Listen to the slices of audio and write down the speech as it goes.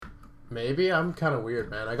Maybe I'm kind of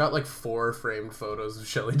weird, man. I got like 4 framed photos of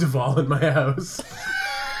Shelley Duvall in my house.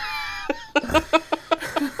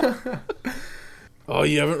 Oh,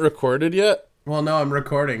 you haven't recorded yet? Well, no, I'm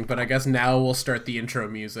recording, but I guess now we'll start the intro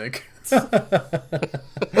music. That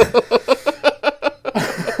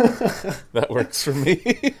works for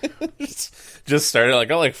me. Just started. I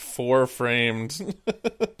got like 4 framed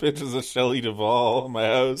pictures of Shelley Duvall in my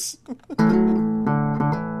house.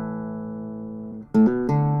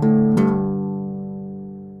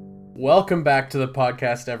 Welcome back to the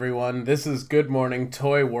podcast, everyone. This is Good Morning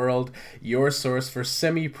Toy World, your source for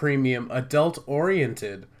semi-premium,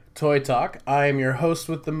 adult-oriented toy talk. I am your host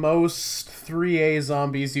with the most 3A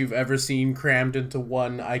zombies you've ever seen crammed into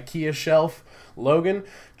one IKEA shelf, Logan.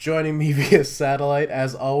 Joining me via satellite,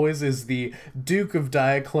 as always, is the Duke of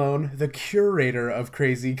Diaclone, the curator of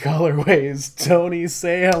crazy colorways, Tony.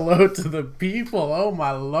 Say hello to the people. Oh,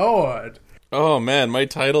 my lord. Oh man, my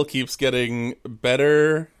title keeps getting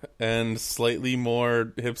better and slightly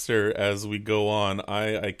more hipster as we go on.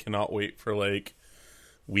 I cannot wait for like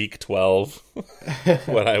week 12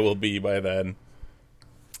 what I will be by then.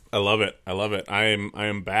 I love it. I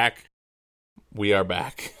am back. We are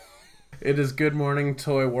back. It is Good Morning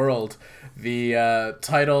Toy World, the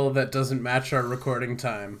title that doesn't match our recording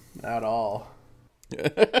time at all.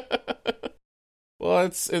 Well,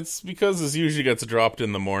 it's because this usually gets dropped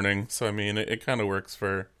in the morning, so I mean it kind of works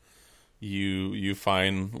for you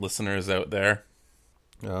fine listeners out there.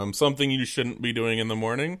 Something you shouldn't be doing in the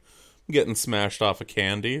morning, getting smashed off a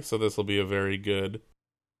candy. So this will be a very good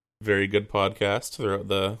podcast throughout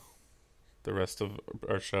the rest of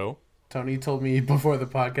our show. Tony told me before the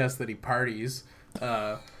podcast that he parties,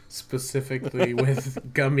 specifically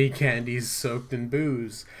with gummy candies soaked in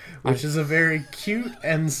booze, which is a very cute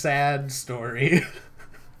and sad story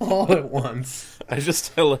all at once. I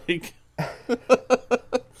like...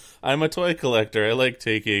 I'm a toy collector. I like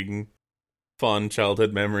taking fond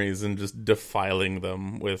childhood memories and just defiling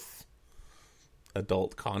them with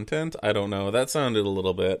adult content. I don't know. That sounded a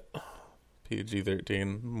little bit PG-13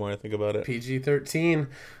 the more I think about it. PG-13.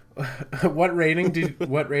 What rating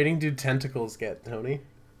do tentacles get, Tony?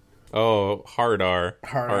 Oh, hard R.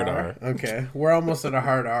 Hard R. Okay, we're almost at a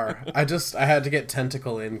hard R. I had to get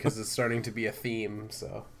tentacle in because it's starting to be a theme.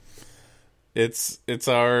 So it's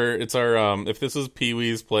our if this is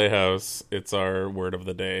Pee-wee's Playhouse, it's our word of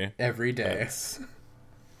the day. Every day.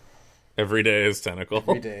 Every day is tentacle.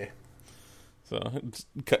 Every day. So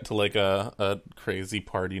cut to like a crazy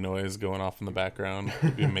party noise going off in the background.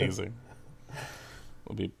 It'd be amazing.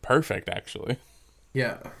 It'll be perfect, actually.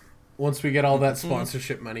 Yeah. Once we get all that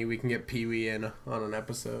sponsorship money, we can get Pee-wee in on an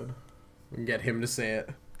episode. We can get him to say it.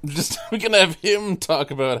 We can have him talk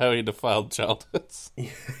about how he defiled childhoods.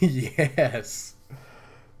 Yes.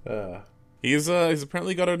 He's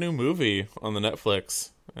apparently got a new movie on the Netflix,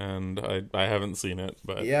 and I haven't seen it,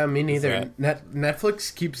 but yeah, me neither.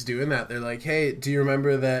 Netflix keeps doing that. They're like, hey, do you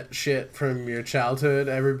remember that shit from your childhood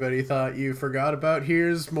everybody thought you forgot about?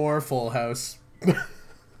 Here's more Full House.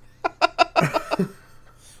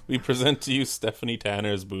 We present to you Stephanie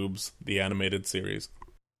Tanner's Boobs, the animated series.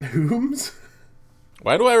 Whom's?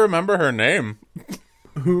 Why do I remember her name?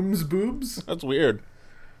 Whom's boobs? That's weird.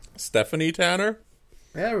 Stephanie Tanner?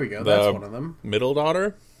 There we go. That's one of them. Middle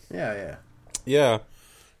daughter? Yeah.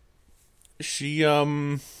 She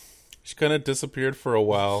kind of disappeared for a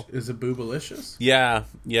while. Is it boobalicious? Yeah.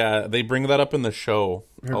 They bring that up in the show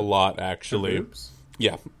a lot, actually. Her boobs?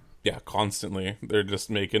 Yeah, constantly. They're just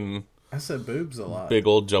making... I said boobs a lot. Big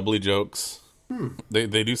old jubbly jokes. They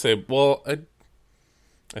do say... Well,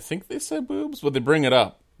 I think they say boobs, but they bring it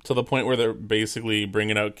up to the point where they're basically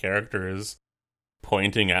bringing out characters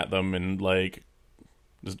pointing at them and, like,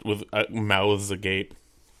 just with mouths agape.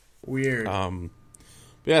 Weird.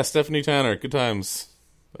 Yeah, Stephanie Tanner, good times.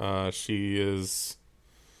 She is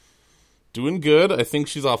doing good. I think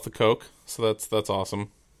she's off the coke, so that's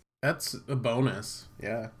awesome. That's a bonus.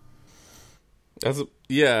 Yeah.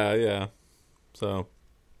 Yeah. So,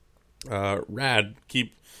 rad.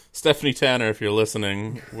 Keep Stephanie Tanner, if you're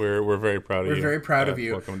listening, we're very proud of you. We're very proud of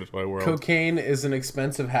you. Welcome to Toy World. Cocaine is an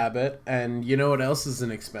expensive habit, and you know what else is an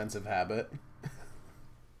expensive habit?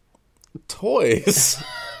 Toys.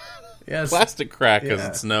 Yes. Plastic crack, as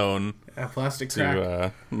it's known. Plastic crack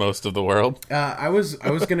to most of the world. I was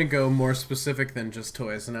gonna go more specific than just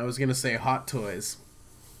toys, and I was gonna say hot toys.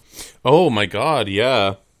 Oh my god,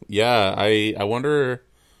 yeah. I wonder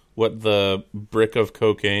what the brick of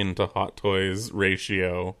cocaine to Hot Toys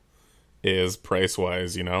ratio is price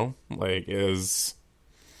wise. You know, like is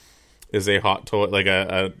a Hot Toy like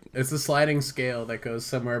a? It's a sliding scale that goes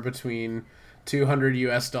somewhere between $200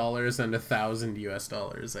 US and $1,000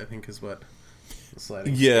 US, I think is what the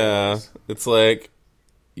sliding Yeah, scale is. it's like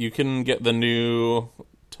you can get the new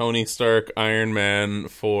Tony Stark Iron Man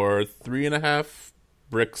for 3.5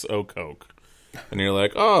 bricks o' coke, and you're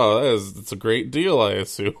like, oh, that's a great deal, I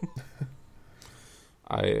assume.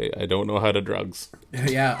 I don't know how to drugs.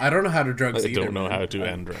 Yeah, I don't know how to drugs I either. don't know man. how to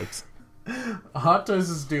end drugs. Hot Toys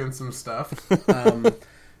is doing some stuff.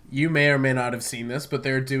 You may or may not have seen this, but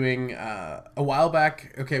they're doing a while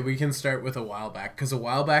back. Okay, we can start with a while back, because a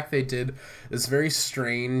while back they did this very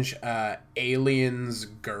strange Aliens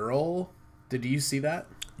girl. Did you see that?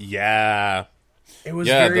 Yeah, It was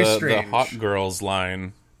yeah, very the strange. hot girls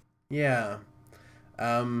line. Yeah.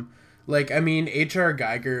 Like, I mean, H.R.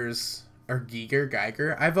 Geiger's, or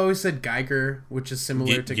Geiger? I've always said Geiger, which is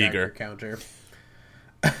similar to Geiger Giger. Counter.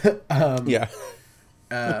 Yeah.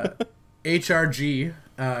 HRG,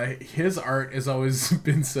 his art has always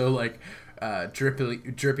been so, like,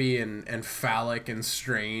 drippy and phallic and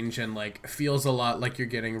strange, and, like, feels a lot like you're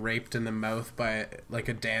getting raped in the mouth by, like,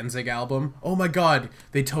 a Danzig album. Oh my god,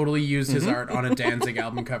 they totally used his art on a Danzig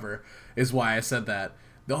album cover, is why I said that.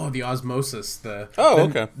 Oh, the osmosis, the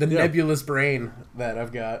Okay. the Yeah. nebulous brain that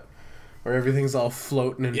I've got, where everything's all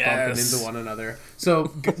floating and bumping Yes. into one another.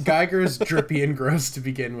 So Geiger's drippy and gross to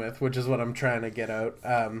begin with, which is what I'm trying to get out.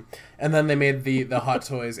 And then they made the Hot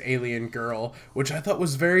Toys Alien Girl, which I thought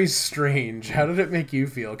was very strange. How did it make you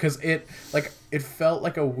feel? Because it felt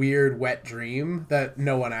like a weird wet dream that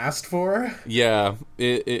no one asked for. Yeah,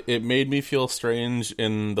 it made me feel strange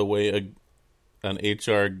in the way an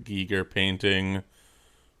H.R. Giger painting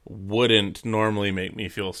wouldn't normally make me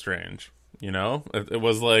feel strange. You know? It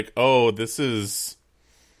was like, oh, this is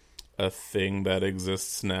a thing that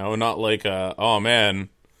exists now. Not like, oh man,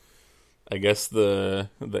 I guess the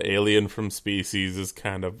alien from Species is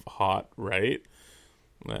kind of hot, right?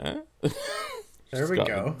 Eh. There we Got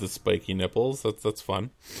go. the spiky nipples. That's fun.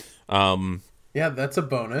 Yeah, that's a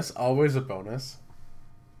bonus. Always a bonus.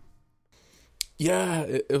 Yeah,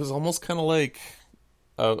 it was almost kind of like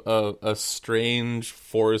a strange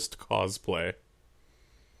forced cosplay.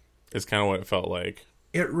 Is kind of what it felt like.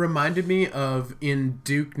 It reminded me of in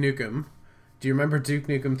Duke Nukem. Do you remember Duke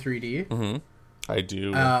Nukem 3D? Mm-hmm. I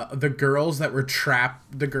do. The girls that were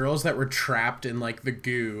trapped in, like, the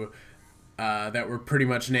goo, that were pretty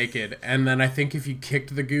much naked, and then I think if you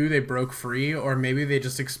kicked the goo, they broke free, or maybe they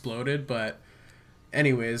just exploded. But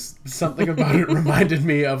anyways, something about it reminded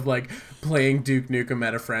me of, like, playing Duke Nukem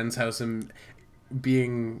at a friend's house and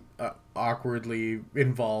being awkwardly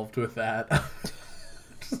involved with that.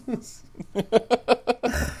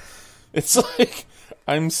 It's like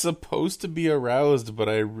I'm supposed to be aroused, but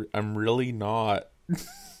I'm really not.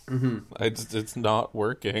 Mm-hmm. It's not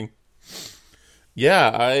working.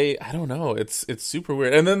 Yeah, I don't know. It's super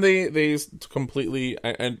weird. And then they completely.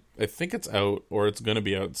 I think it's out, or it's gonna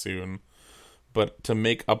be out soon. But to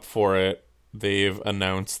make up for it, they've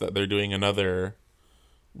announced that they're doing another,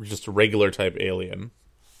 just a regular type Alien.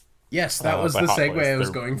 Yes, that was by the Hot segue Toys. I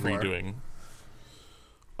was They're going for. redoing.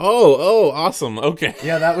 Oh, awesome. Okay.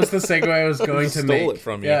 Yeah, that was the segue I was going to Stole make. it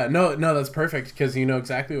from you. Yeah, no, that's perfect, because you know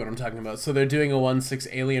exactly what I'm talking about. So they're doing a 1/6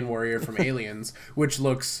 Alien Warrior from Aliens, which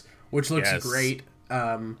looks Yes. great.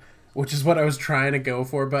 Which is what I was trying to go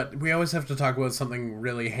for, but we always have to talk about something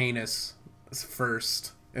really heinous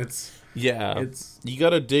first. Yeah, you got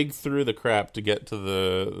to dig through the crap to get to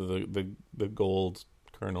the gold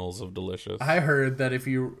kernels of delicious. I heard that if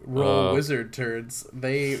you roll wizard turds,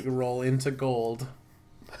 they roll into gold.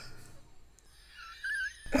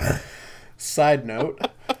 Side note,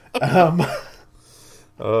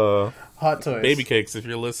 Hot Toys. Baby cakes, if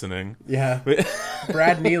you're listening. Yeah.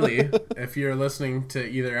 Brad Neely, if you're listening to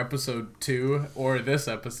either episode 2 or this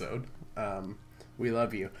episode, we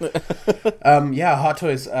love you. Yeah, Hot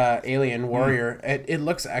Toys Alien Warrior. It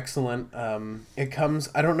looks excellent. It comes,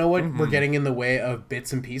 I don't know what we're getting in the way of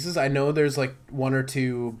bits and pieces. I know there's like 1 or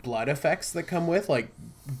 2 blood effects that come with, like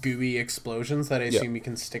gooey explosions that I assume you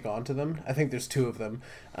can stick onto them. I think there's 2 of them.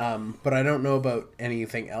 But I don't know about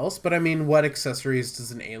anything else. But I mean, what accessories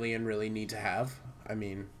does an alien really need to have? I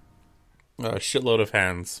mean, A shitload of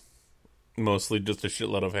hands. Mostly just a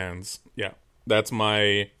shitload of hands. Yeah. That's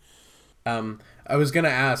my... I was gonna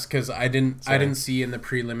ask, because I didn't see in the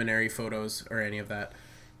preliminary photos or any of that.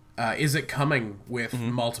 Is it coming with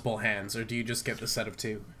multiple hands, or do you just get the set of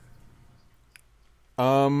 2?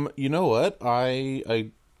 You know what?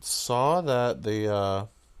 I saw that they I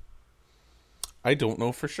don't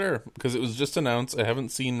know for sure, because it was just announced. I haven't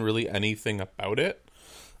seen really anything about it.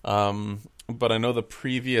 But I know the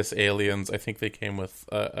previous Aliens, I think they came with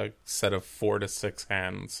a set of 4 to 6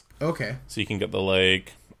 hands. Okay. So you can get the,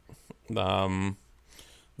 like,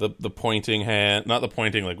 The pointing hand, not the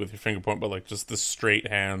pointing like with your finger point, but like just the straight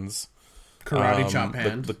hands. Karate chop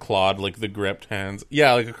hand. The clawed, like the gripped hands.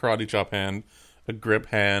 Yeah, like a karate chop hand, a grip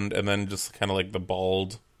hand, and then just kind of like the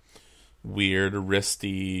bald, weird,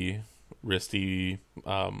 wristy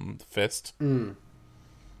fist. I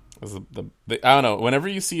don't know. Whenever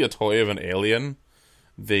you see a toy of an alien,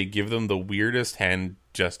 they give them the weirdest hand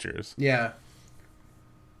gestures. Yeah.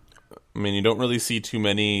 I mean, you don't really see too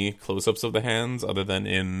many close-ups of the hands other than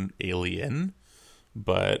in Alien,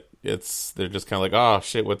 but they're just kind of like, oh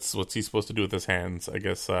shit, what's he supposed to do with his hands? I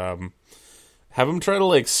guess have him try to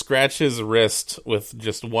like scratch his wrist with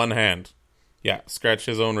just one hand. Yeah, scratch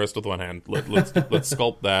his own wrist with one hand. Let's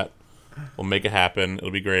sculpt that. We'll make it happen.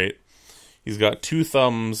 It'll be great. He's got 2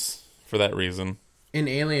 thumbs for that reason. In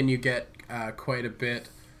Alien, you get quite a bit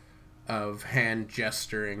of hand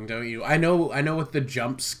gesturing, don't you? I know with the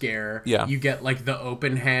jump scare, yeah, you get like the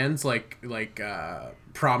open hands, like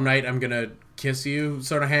prom night, I'm gonna kiss you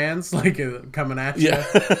sort of hands, like coming at you.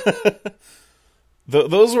 Yeah.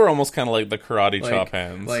 Those were almost kind of like the karate chop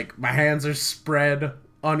hands. Like my hands are spread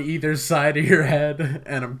on either side of your head,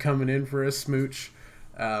 and I'm coming in for a smooch.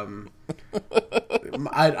 I'm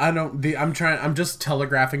just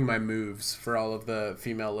telegraphing my moves for all of the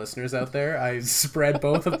female listeners out there. I spread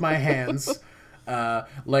both of my hands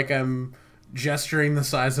like I'm gesturing the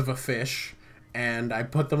size of a fish, and I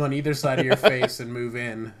put them on either side of your face and move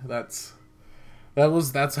in. That's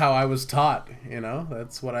how I was taught, you know?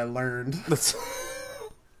 That's what I learned.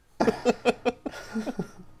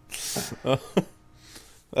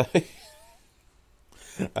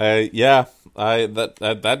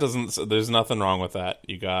 That doesn't. There's nothing wrong with that.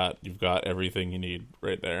 You've got everything you need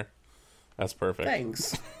right there. That's perfect.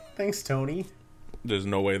 Thanks, Tony. There's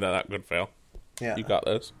no way that could fail. Yeah, you got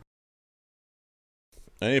this.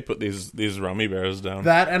 I need to put these rummy bears down.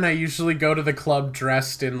 That, and I usually go to the club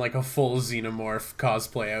dressed in like a full xenomorph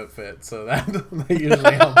cosplay outfit, so that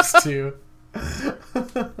usually helps too.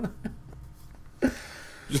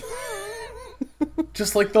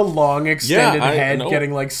 Just like the long extended head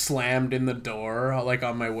getting like slammed in the door, like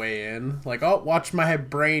on my way in. Like, oh, watch my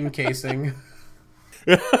brain casing.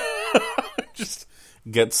 Just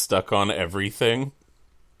get stuck on everything.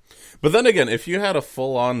 But then again, if you had a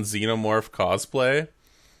full-on xenomorph cosplay,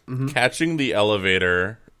 catching the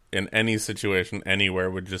elevator in any situation, anywhere,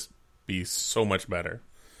 would just be so much better.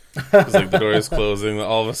 Because like the door is closing,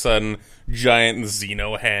 all of a sudden, giant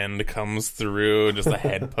xeno hand comes through, just the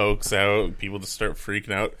head pokes out, people just start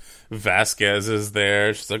freaking out. Vasquez is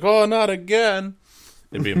there, she's like, "Oh, not again!"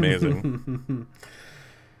 It'd be amazing.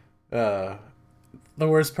 The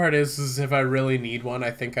worst part is if I really need one,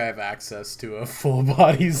 I think I have access to a full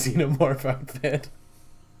body xenomorph outfit.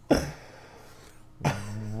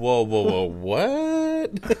 Whoa!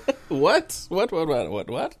 What?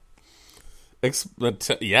 What?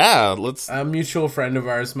 Yeah, let's. A mutual friend of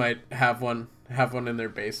ours might have one in their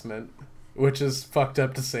basement, which is fucked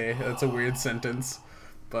up to say. That's a weird sentence,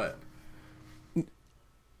 but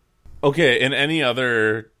okay. In any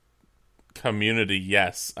other community,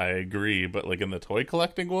 yes, I agree. But like in the toy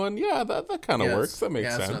collecting one, yeah, that kind of works. That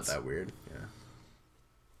makes sense. It's not that weird. Yeah.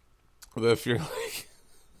 But if you're like.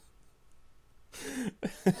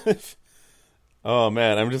 Oh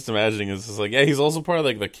man, I'm just imagining it's just like, yeah, he's also part of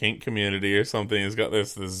like the kink community or something. He's got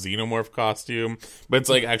this xenomorph costume, but it's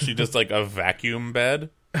like actually just like a vacuum bed.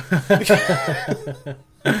 Like,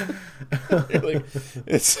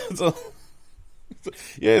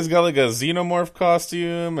 yeah, he's got like a xenomorph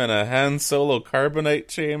costume and a Han Solo carbonite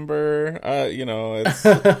chamber. It's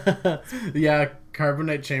yeah,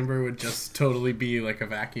 carbonite chamber would just totally be like a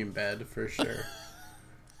vacuum bed for sure.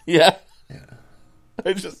 Yeah. Yeah.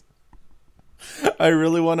 I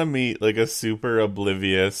really want to meet like a super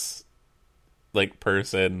oblivious like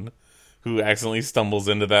person who accidentally stumbles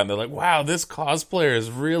into that and they're like, wow, this cosplayer is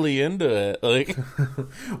really into it. Like,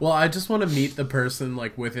 well, I just want to meet the person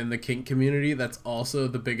like within the kink community that's also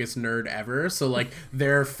the biggest nerd ever. So like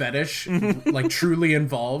their fetish like truly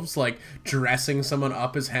involves like dressing someone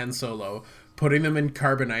up as Han Solo, putting them in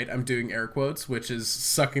carbonite, I'm doing air quotes, which is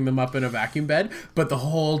sucking them up in a vacuum bed, but the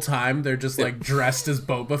whole time they're just like dressed as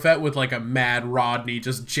Boba Fett with like a mad Rodney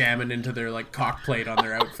just jamming into their like cock plate on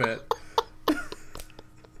their outfit.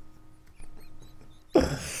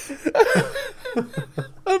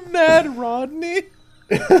 A mad Rodney?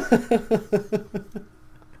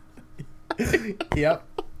 Yep.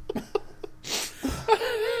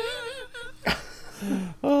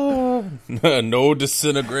 No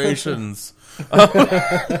disintegrations.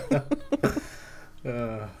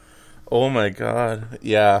 Oh my god.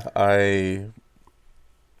 Yeah,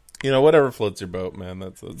 Whatever floats your boat, man.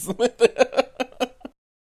 That's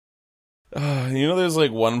there's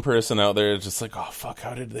like one person out there just like, oh fuck,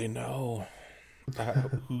 how did they know?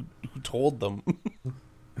 Who told them?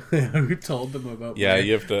 Who told them about my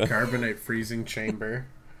you have to carbonite freezing chamber?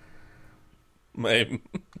 My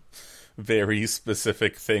very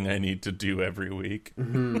specific thing I need to do every week.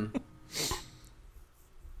 Mm-hmm.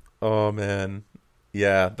 Oh man,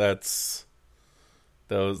 yeah, that's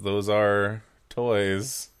those are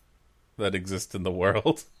toys that exist in the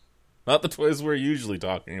world. Not the toys we're usually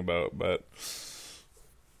talking about, but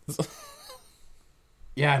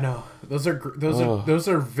yeah, no, those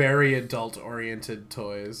are very adult oriented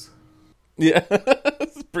toys. Yeah,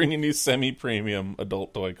 bringing you semi-premium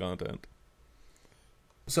adult toy content.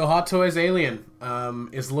 So Hot Toys Alien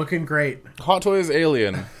is looking great. Hot Toys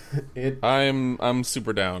Alien. I'm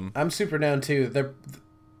super down. I'm super down too.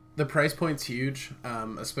 The price point's huge,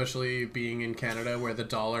 especially being in Canada where the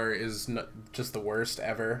dollar is just the worst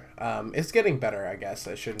ever. It's getting better, I guess.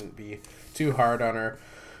 I shouldn't be too hard on our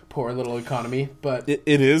poor little economy, but it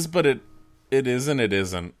is, but it is and it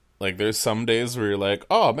isn't. Like, there's some days where you're like,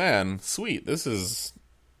 oh man, sweet, this is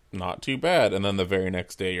not too bad, and then the very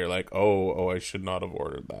next day you're like, oh, I should not have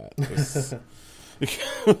ordered that.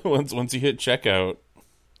 once you hit checkout,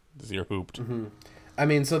 you're hooped. Mm-hmm. I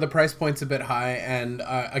mean, so the price point's a bit high, and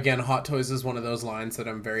again, Hot Toys is one of those lines that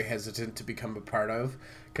I'm very hesitant to become a part of,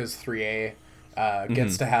 because 3A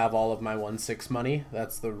gets to have all of my 1/6 money.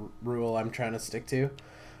 That's the rule I'm trying to stick to.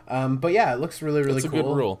 But yeah, it looks really, really cool. That's a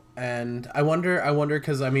good rule. And I wonder,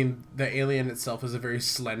 because I mean, the alien itself is a very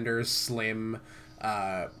slender, slim.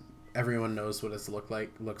 Everyone knows what it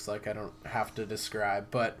looks like. I don't have to describe.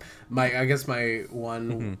 But I guess my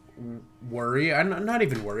one worry, I'm not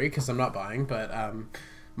even worry because I'm not buying, but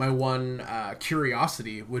my one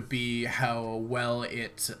curiosity would be how well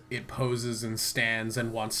it poses and stands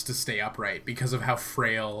and wants to stay upright because of how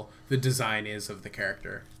frail the design is of the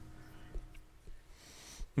character.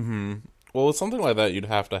 Mm-hmm. Well, with something like that, you'd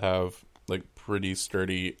have to have like pretty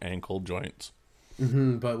sturdy ankle joints.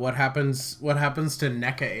 Mm-hmm, but what happens to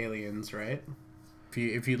NECA aliens, right?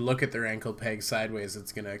 If you look at their ankle peg sideways,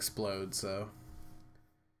 it's gonna explode. So,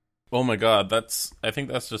 oh my god, I think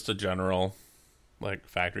that's just a general like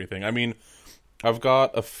factory thing. I mean, I've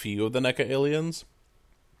got a few of the NECA aliens,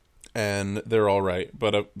 and they're all right.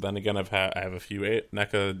 But then again, I have a few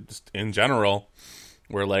NECA just in general,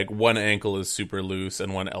 where like one ankle is super loose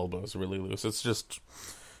and one elbow is really loose. It's just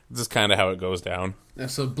kind of how it goes down.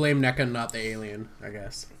 So blame NECA, not the alien, I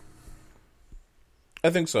guess. I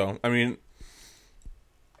think so. I mean,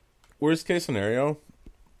 worst case scenario,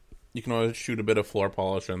 you can always shoot a bit of floor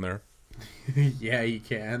polish in there. Yeah, you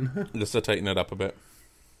can. Just to tighten it up a bit.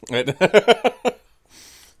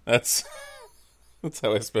 That's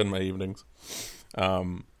how I spend my evenings.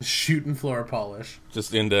 Shooting floor polish.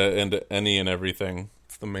 Just into any and everything.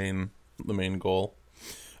 It's the main goal.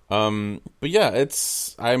 But yeah,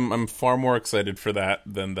 I'm far more excited for that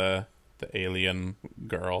than the alien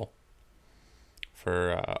girl,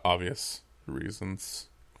 for obvious reasons.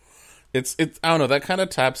 It's I don't know, that kind of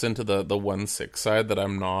taps into the 1/6 side that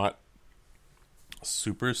I'm not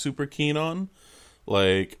super keen on.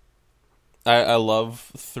 Like, I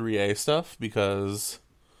love 3A stuff because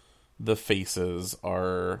the faces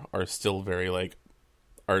are still very like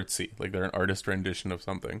artsy, like they're an artist rendition of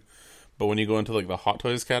something. But when you go into like the Hot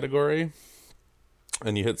Toys category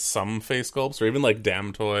and you hit some face sculpts, or even like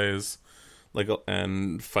Damn Toys, like,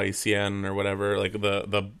 and Feisien or whatever, like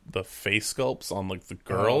the face sculpts on like the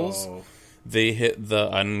girls, they hit the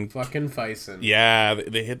fucking Feisen. Yeah,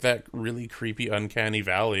 they hit that really creepy uncanny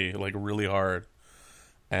valley like really hard.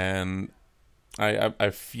 And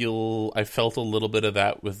I felt a little bit of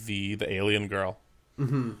that with the alien girl.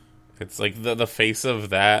 Mm-hmm. It's like the face of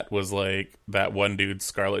that was like that one dude,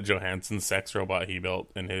 Scarlett Johansson sex robot he built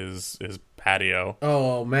in his patio.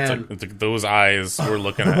 Oh man, it's like those eyes were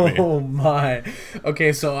looking at me. Oh my.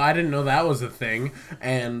 Okay, so I didn't know that was a thing,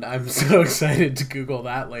 and I'm so excited to Google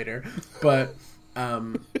that later. But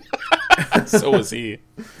so was he.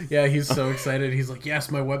 Yeah, he's so excited. He's like, yes,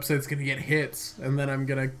 my website's gonna get hits, and then I'm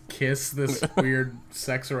gonna kiss this weird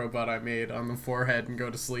sex robot I made on the forehead and go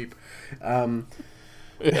to sleep.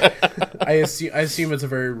 I assume it's a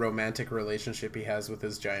very romantic relationship he has with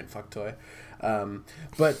his giant fuck toy.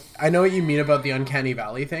 But I know what you mean about the Uncanny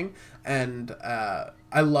Valley thing, and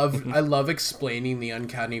I love explaining the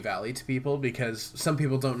Uncanny Valley to people, because some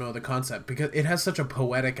people don't know the concept, because it has such a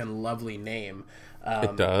poetic and lovely name.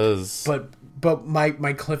 It does. But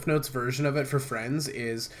my Cliff Notes version of it for friends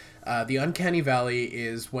is the Uncanny Valley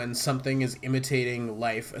is when something is imitating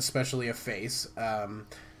life, especially a face.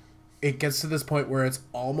 it gets to this point where it's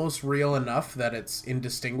almost real enough that it's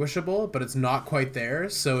indistinguishable, but it's not quite there.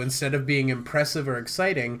 So instead of being impressive or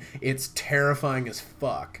exciting, it's terrifying as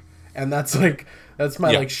fuck. And that's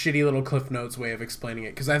my like shitty little Cliff Notes way of explaining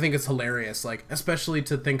it, because I think it's hilarious, like especially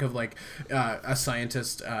to think of like a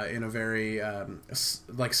scientist in a very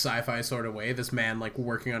like sci-fi sort of way, this man like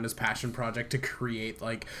working on his passion project to create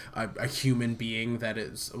like a human being that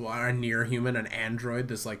is a near human, an android,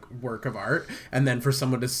 this like work of art, and then for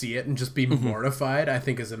someone to see it and just be mortified, I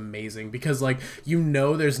think is amazing, because like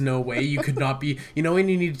there's no way you could not be, when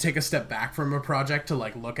you need to take a step back from a project to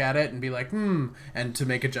like look at it and be like and to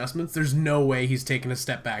make adjustments, there's no way he's taking a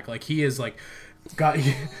step back. Like he is like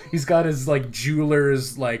he's got his like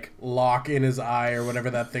jeweler's like lock in his eye or whatever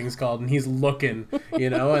that thing's called, and he's looking,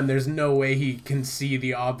 and there's no way he can see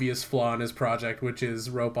the obvious flaw in his project, which is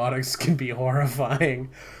robotics can be horrifying.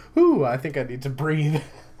 Ooh, I think I need to breathe.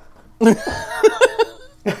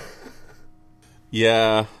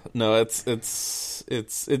 Yeah, no,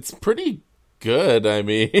 it's pretty good. I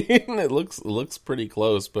mean, it looks pretty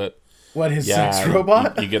close, but what, his sex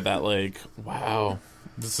robot? You get that like, wow,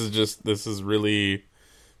 this is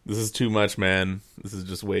too much, man. This is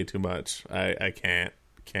just way too much. I can't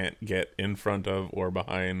get in front of or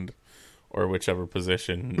behind or whichever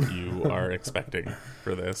position you are expecting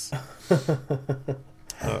for this.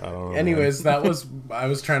 I don't know. Anyways, I was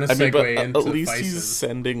trying to segue into at least vices. He's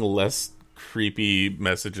sending less creepy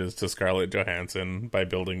messages to Scarlett Johansson by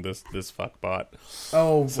building this fuckbot.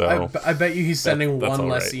 Oh, so I bet you he's sending one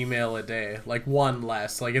less right. email a day. Like one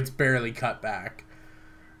less. Like it's barely cut back.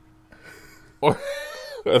 Or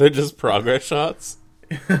are they just progress shots?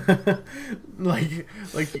 He's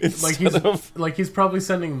probably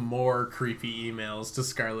sending more creepy emails to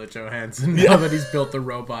Scarlett Johansson now that he's built the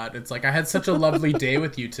robot. It's like, I had such a lovely day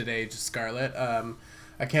with you today, Scarlett.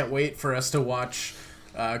 I can't wait for us to watch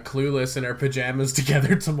Clueless in our pajamas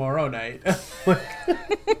together tomorrow night.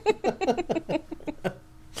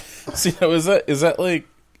 See, is that like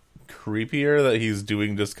creepier that he's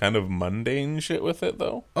doing just kind of mundane shit with it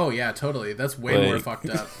though? Oh yeah, totally. That's way more fucked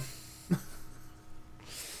up.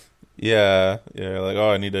 Yeah, like, oh,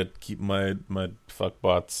 I need to keep my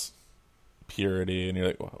fuckbot's purity, and you're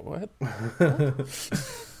like, what?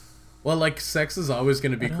 Well, like, sex is always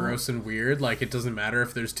going to be gross and weird. Like, it doesn't matter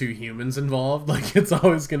if there's two humans involved. Like, it's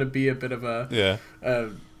always going to be a bit of a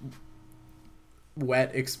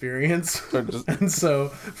wet experience. And so,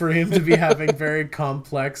 for him to be having very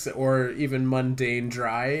complex or even mundane,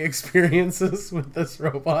 dry experiences with this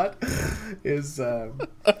robot is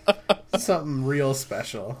something real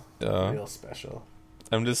special. Real special.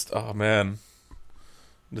 I'm just, oh man.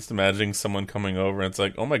 Just imagining someone coming over and it's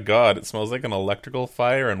like, oh my god, it smells like an electrical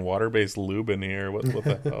fire and water-based lube in here. What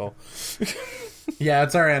the hell? Yeah,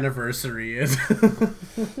 it's our anniversary.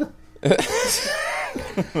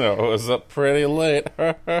 No, it was up pretty late.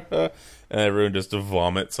 And everyone just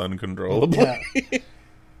vomits uncontrollably. Yeah.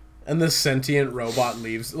 And the sentient robot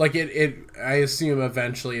leaves. Like, I assume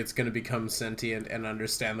eventually it's going to become sentient and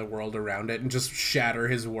understand the world around it and just shatter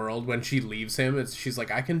his world when she leaves him. She's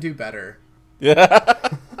like, I can do better. Yeah.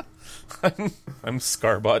 I'm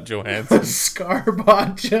Scarbot Johansson.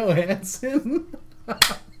 Scarbot Johansson.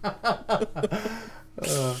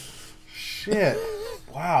 Shit.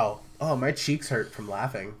 Wow. Oh, my cheeks hurt from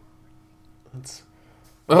laughing. That's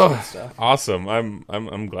good stuff. Awesome.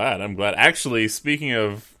 I'm glad. Actually, speaking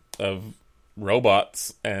of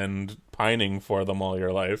robots and pining for them all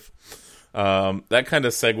your life, that kind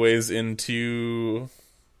of segues into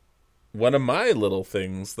one of my little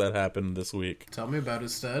things that happened this week. Tell me about it,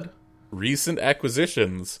 Stud. Recent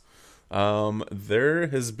acquisitions. There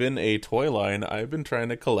has been a toy line I've been trying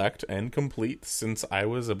to collect and complete since I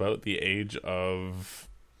was about the age of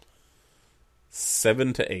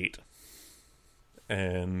 7 to 8.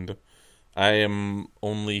 And I am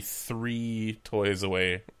only 3 toys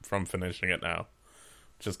away from finishing it now,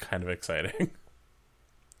 which is kind of exciting.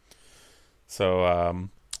 So,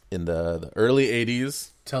 in the early 80s...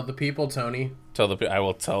 Tell the people, Tony. I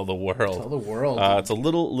will tell the world. Tell the world. It's a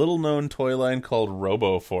little known toy line called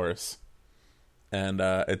RoboForce, and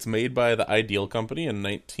it's made by the Ideal Company in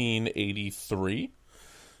 1983.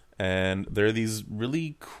 And they're these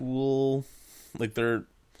really cool, like they're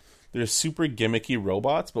super gimmicky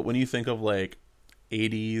robots. But when you think of like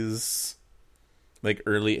 80s, like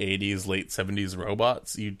early 80s, late 70s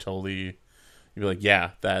robots, you'd be like,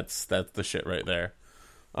 yeah, that's the shit right there.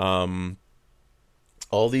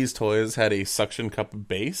 All these toys had a suction cup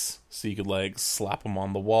base, so you could like slap them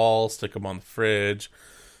on the wall, stick them on the fridge.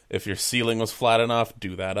 If your ceiling was flat enough,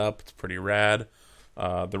 do that up. It's pretty rad.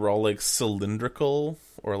 They were all like cylindrical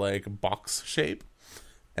or like box shape,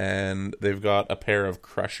 and they've got a pair of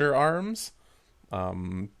Crusher arms.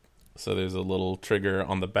 So there's a little trigger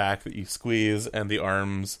on the back that you squeeze, and the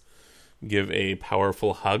arms give a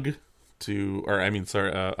powerful hug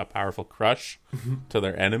a powerful crush to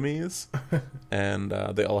their enemies. And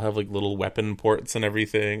they all have like little weapon ports and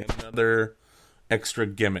everything. Another extra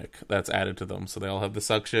gimmick that's added to them. So they all have the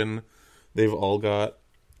suction. They've all got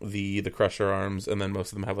the Crusher arms, and then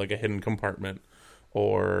most of them have like a hidden compartment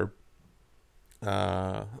or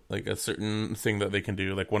like a certain thing that they can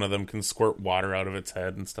do. Like one of them can squirt water out of its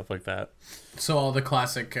head and stuff like that. So all the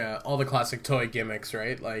classic toy gimmicks,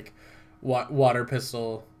 right? Like water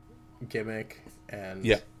pistol gimmick, and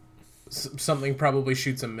yeah, something probably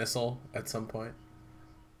shoots a missile at some point.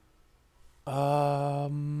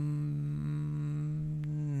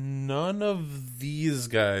 None of these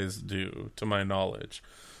guys do, to my knowledge.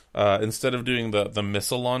 Instead of doing the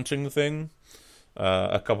missile launching thing,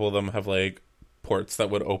 a couple of them have like ports that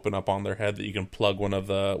would open up on their head that you can plug one of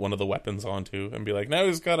the weapons onto and be like, now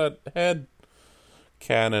he's got a head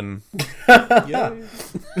cannon. Yeah.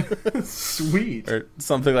 Sweet. Or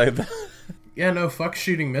something like that. Yeah, no, fuck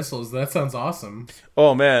shooting missiles. That sounds awesome.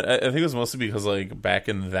 Oh man, I think it was mostly because like back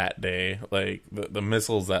in that day, like the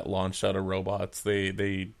missiles that launched out of robots,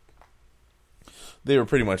 they were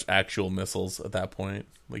pretty much actual missiles at that point.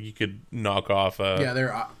 Like you could knock off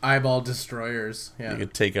they're eyeball destroyers. Yeah, you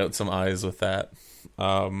could take out some eyes with that.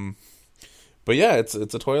 But yeah, it's a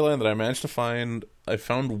toy line that I managed to find. I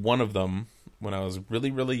found one of them when I was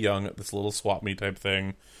really, really young at this little swap meet type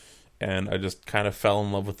thing, and I just kind of fell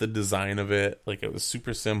in love with the design of it. Like it was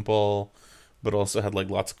super simple, but also had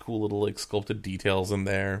like lots of cool little like sculpted details in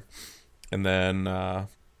there. And then I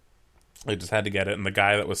just had to get it. And the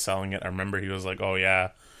guy that was selling it, I remember he was like, "Oh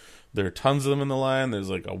yeah, there are tons of them in the line.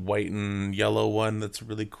 There's like a white and yellow one that's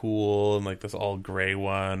really cool, and like this all gray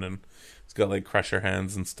one, and it's got like Crusher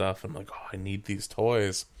hands and stuff." I'm like, "Oh, I need these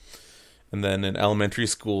toys." And then in elementary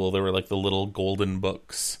school, there were like the little golden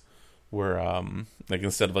books where like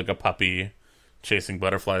instead of like a puppy chasing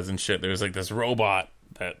butterflies and shit, there was like this robot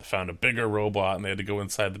that found a bigger robot, and they had to go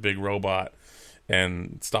inside the big robot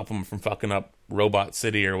and stop them from fucking up Robot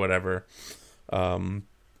City or whatever.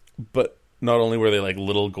 But not only were they like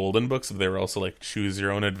little golden books, but they were also like choose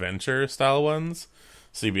your own adventure style ones.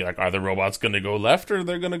 So you'd be like, are the robots going to go left or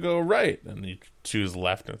they're going to go right? And you choose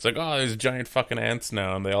left, and it's like, oh, there's giant fucking ants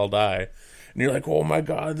now, and they all die. And you're like, oh my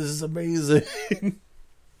god, this is amazing.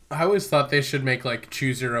 I always thought they should make like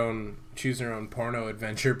choose your own porno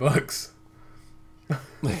adventure books.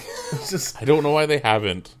 I don't know why they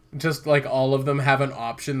haven't. Just like all of them have an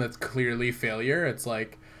option that's clearly failure. It's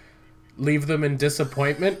like leave them in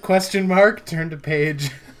disappointment ? Turn to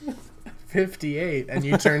page 58, and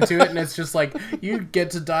you turn to it, and it's just like you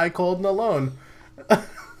get to die cold and alone.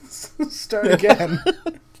 Start again.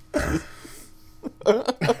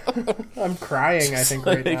 I'm crying. I think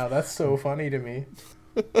right now. That's so funny to me.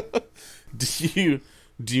 Do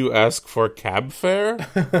you ask for cab fare?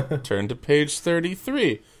 Turn to page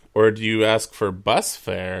 33. Or do you ask for bus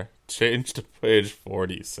fare? Change to page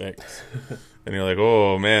 46. And you're like,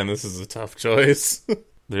 oh man, this is a tough choice.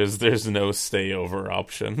 There's no stay over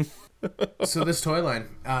option. So this toy line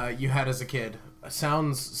you had as a kid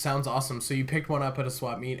sounds awesome. So you picked one up at a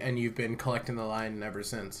swap meet, and you've been collecting the line ever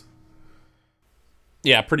since.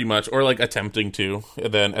 Yeah, pretty much. Or like attempting to.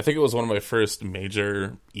 And then I think it was one of my first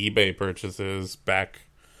major eBay purchases back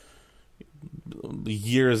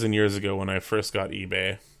years and years ago when I first got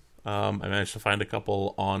eBay. I managed to find a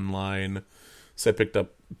couple online, so I picked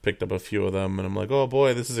up a few of them, and I'm like, oh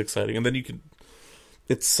boy, this is exciting. And then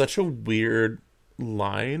it's such a weird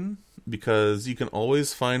line because you can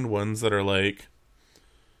always find ones that are like,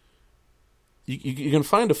 you can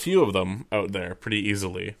find a few of them out there pretty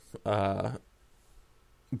easily, but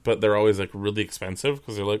they're always like really expensive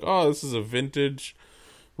because they're like, oh, this is a vintage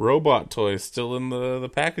robot toy still in the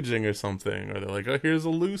packaging or something, or they're like, oh, here's a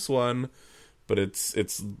loose one, but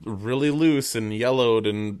it's really loose and yellowed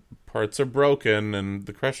and parts are broken and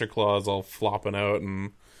the Crusher claw is all flopping out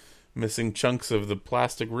and missing chunks of the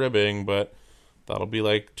plastic ribbing, but that'll be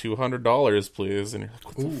like $200, please. And you're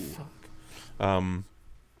like, what the fuck?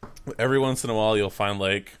 Every once in a while you'll find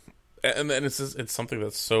like, and then it's something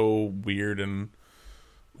that's so weird and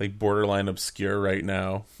like borderline obscure right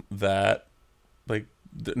now that like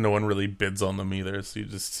no one really bids on them either, so you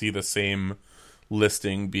just see the same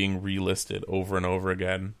listing being relisted over and over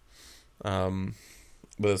again.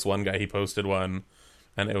 But this one guy, he posted one,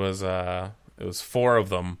 and it was 4 of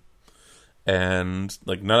them, and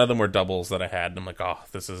like none of them were doubles that I had, and I'm like, oh,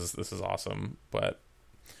 this is awesome. But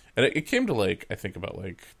and it came to like, I think about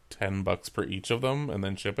like $10 per each of them, and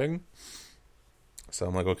then shipping. So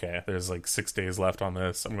I'm like, okay, there's like 6 days left on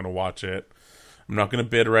this. I'm gonna watch it. I'm not gonna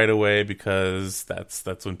bid right away because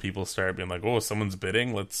that's when people start being like, oh, someone's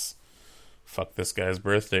bidding. Let's fuck this guy's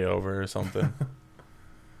birthday over or something.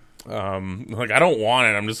 Like I don't want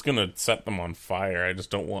it. I'm just gonna set them on fire. I just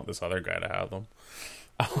don't want this other guy to have them.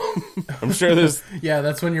 I'm sure there's Yeah,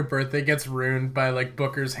 that's when your birthday gets ruined by like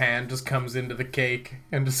Booker's hand just comes into the cake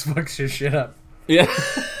and just fucks your shit up. yeah.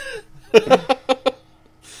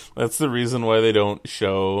 That's the reason why they don't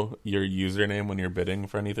show your username when you're bidding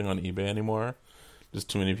for anything on eBay anymore. Just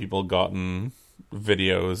too many people gotten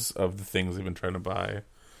videos of the things they've been trying to buy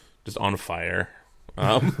just on fire.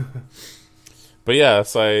 But yeah,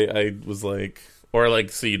 so I was like, or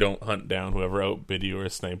like, so you don't hunt down whoever outbid you or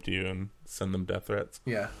sniped you and send them death threats.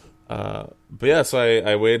 Yeah. But yeah, so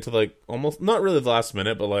I waited to like almost, not really the last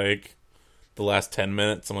minute, but like the last 10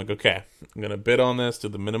 minutes. I'm like, okay, I'm going to bid on this to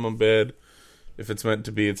the minimum bid. If it's meant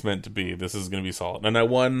to be, it's meant to be. This is going to be solid. And I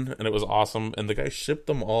won, and it was awesome. And the guy shipped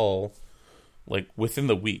them all like within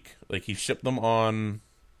the week. Like he shipped them on,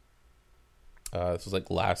 this was like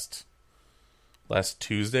last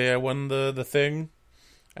Tuesday I won the thing,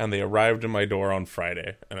 and they arrived in my door on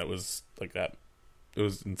Friday, and it was like that. It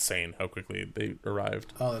was insane how quickly they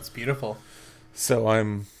arrived. Oh, that's beautiful.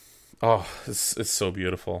 So it's so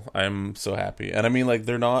beautiful. I'm so happy. And I mean, like,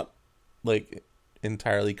 they're not like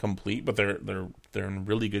entirely complete, but they're in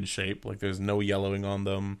really good shape. Like there's no yellowing on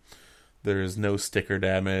them. There's no sticker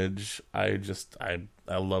damage. I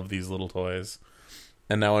love these little toys.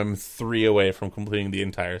 And now I'm 3 away from completing the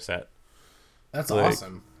entire set. That's like,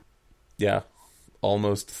 awesome. Yeah.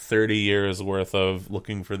 Almost 30 years worth of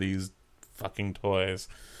looking for these fucking toys.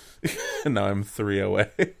 And now I'm 3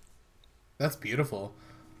 away. That's beautiful.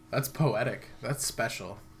 That's poetic. That's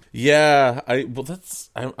special. Yeah,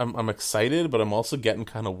 I'm excited, but I'm also getting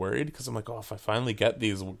kind of worried because I'm like, oh, if I finally get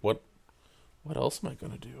these, what else am I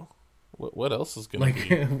gonna do? What else is gonna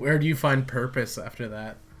be? Where do you find purpose after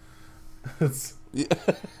that?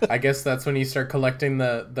 I guess that's when you start collecting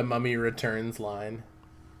the Mummy Returns line.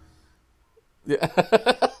 Yeah.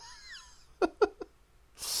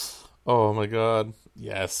 Oh my god.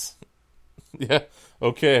 Yes. Yeah.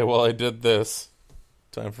 Okay, well I did this.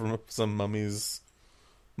 Time for some mummies.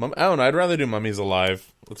 I don't know, I'd rather do Mummies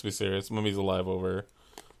Alive. Let's be serious. Mummies Alive over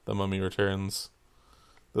the Mummy Returns.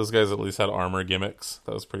 Those guys at least had armor gimmicks.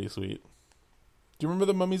 That was pretty sweet. Do you remember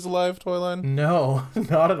the Mummies Alive toy line? No,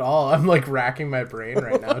 not at all. I'm like racking my brain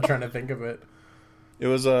right now trying to think of it. It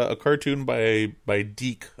was a cartoon by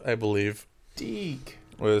Deke, I believe. Deke.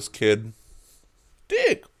 Or this kid.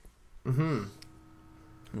 Dick! Mm-hmm.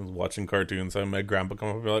 I was watching cartoons and my grandpa come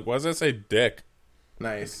up and be like, why does that say Dick?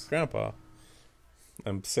 Nice. Grandpa.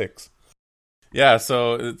 I'm 6. Yeah,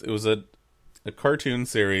 so it was a cartoon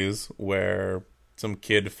series where some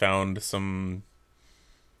kid found some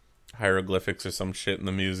hieroglyphics or some shit in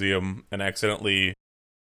the museum and accidentally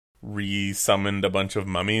re-summoned a bunch of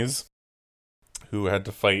mummies who had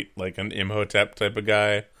to fight like an Imhotep type of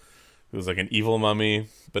guy who was like an evil mummy,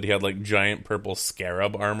 but he had like giant purple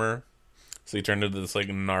scarab armor. So he turned into this like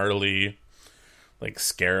gnarly like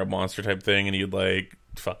scarab monster type thing, and he'd like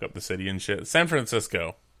fuck up the city and shit. San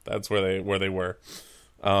Francisco, that's where they were.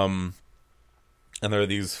 And there are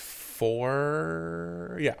these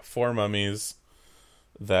 4 mummies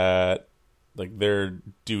that like their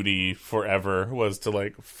duty forever was to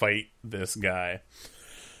like fight this guy.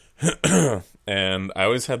 And I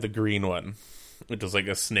always had the green one, which was like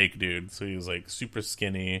a snake dude. So he was like super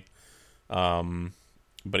skinny,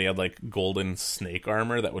 but he had like golden snake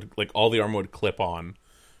armor that would like all the armor would clip on,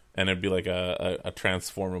 and it'd be like a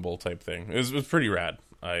transformable type thing. It was pretty rad.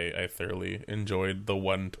 I thoroughly enjoyed the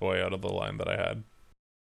one toy out of the line that I had.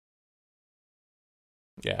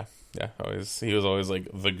 Yeah. He was always like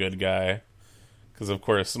the good guy, because of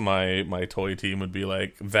course my toy team would be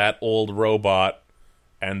like that old robot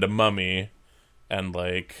and a mummy, and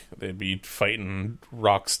like they'd be fighting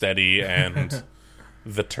Rocksteady and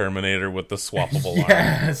the Terminator with the swappable arm.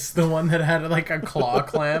 Yes, the one that had like a claw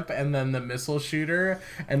clamp and then the missile shooter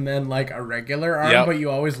and then like a regular arm, Yep. But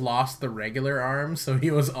you always lost the regular arm, so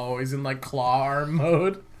he was always in like claw arm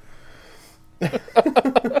mode.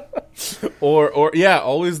 or yeah,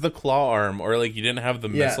 always the claw arm, or like you didn't have the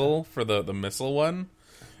missile for the missile one,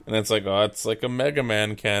 and it's like, oh, it's like a Mega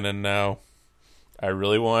Man cannon now. I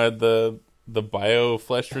really wanted the bio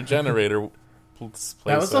flesh regenerator.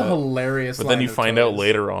 That was a hilarious but line then you of find toys. out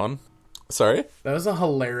later on. Sorry? That was a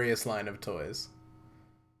hilarious line of toys.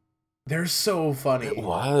 They're so funny. It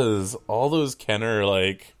was. All those Kenner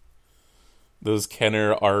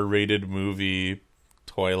R-rated movie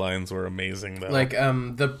toy lines were amazing though. Like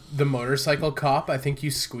the motorcycle cop, I think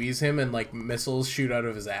you squeeze him and like missiles shoot out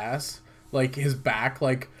of his ass. Like his back,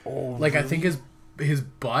 like really? I think his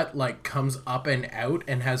butt like comes up and out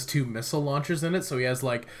and has 2 missile launchers in it, so he has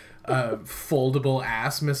like a foldable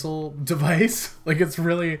ass missile device. Like it's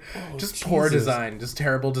really just poor design, just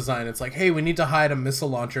terrible design. It's like, hey, we need to hide a missile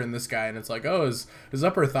launcher in this guy, and it's like, oh, his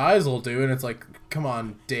upper thighs will do, and it's like, come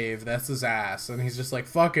on, Dave, that's his ass, and he's just like,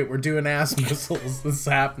 fuck it, we're doing ass missiles. This is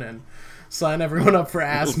happening. Sign everyone up for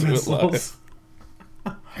ass missiles.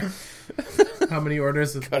 How many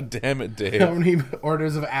orders of God damn it, Dave. How many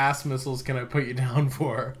orders of ass missiles can I put you down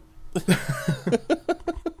for?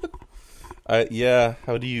 Yeah.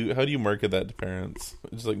 How do you market that to parents?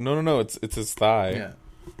 It's like, no, it's his thigh. Yeah.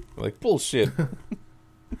 Like, bullshit.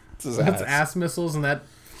 It's his That's ass. ass missiles, and that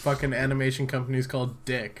fucking animation company's called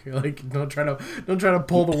Dick. Like, don't try to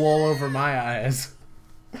pull the wool over my eyes.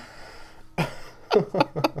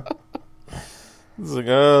 It's like,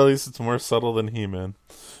 oh, at least it's more subtle than He-Man.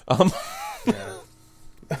 Yeah.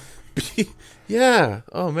 Yeah.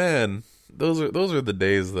 Oh man, those are the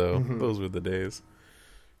days though. Mm-hmm. Those were the days.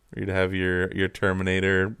 You'd have your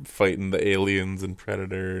Terminator fighting the aliens and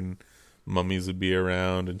Predator, and mummies would be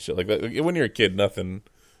around and shit like that. Like, when you're a kid, nothing.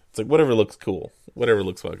 It's like whatever looks cool, whatever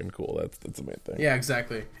looks fucking cool. That's the main thing. Yeah,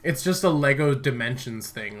 exactly. It's just a Lego Dimensions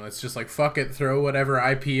thing. It's just like, fuck it, throw whatever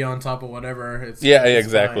IP on top of whatever. It's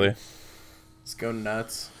exactly. Fine. Just go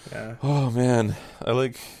nuts. Yeah. Oh man,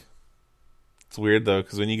 it's weird though,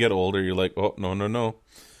 because when you get older, you're like, oh no,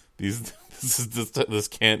 this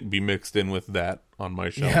can't be mixed in with that on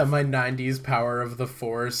my shelf. Yeah, my 90s Power of the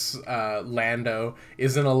Force Lando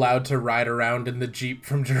isn't allowed to ride around in the Jeep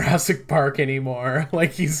from Jurassic Park anymore.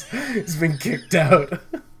 Like he's been kicked out.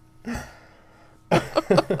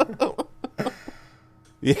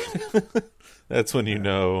 Yeah, that's when you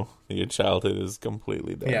know your childhood is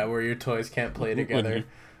completely dead. Yeah, where your toys can't play together.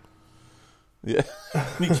 You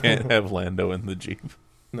can't have Lando in the Jeep.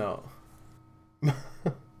 No.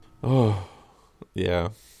 Oh, yeah.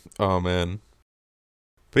 Oh man.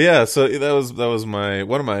 But yeah, so that was my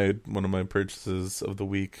one of my purchases of the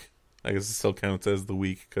week. I guess it still counts as the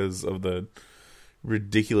week because of the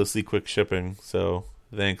ridiculously quick shipping. So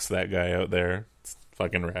thanks, that guy out there. It's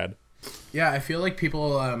fucking rad. Yeah, I feel like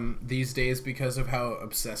people these days, because of how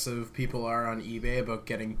obsessive people are on eBay about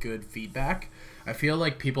getting good feedback, I feel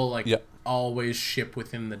like people always ship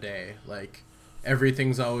within the day. Like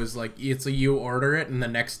everything's always like, it's a you order it and the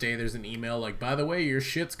next day there's an email like, by the way, your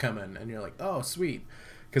shit's coming, and you're like, oh sweet.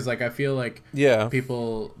 Because like I feel like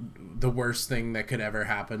people, the worst thing that could ever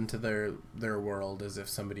happen to their world is if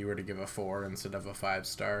somebody were to give a 4 instead of a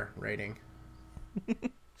 5-star rating.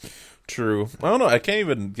 True. I don't know. I can't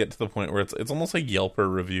even get to the point where it's almost like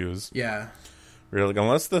Yelper reviews. Yeah. Where like,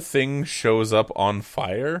 unless the thing shows up on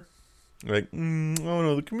fire, like, oh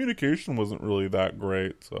no, the communication wasn't really that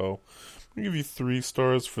great, so I'm gonna give you 3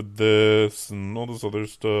 stars for this and all this other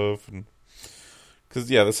stuff. And because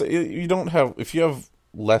you don't have, if you have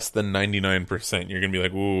less than 99%, you're gonna be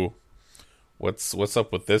like, ooh, what's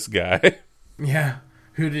up with this guy? Yeah.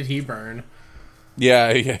 Who did he burn? Yeah,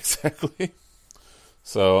 exactly.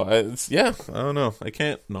 So, I don't know. I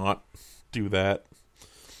can't not do that.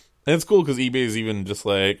 And it's cool because eBay is even just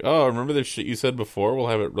like, oh, remember this shit you said before? We'll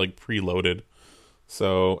have it, like, preloaded.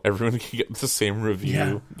 So, everyone can get the same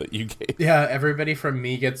review that you gave. Yeah, everybody from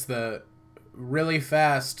me gets the really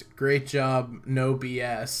fast, great job, no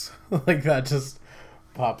BS. Like, that just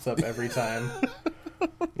pops up every time.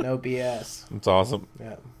 No BS. It's awesome.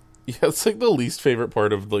 Yeah. Yeah, it's like the least favorite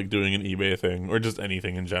part of, like, doing an eBay thing, or just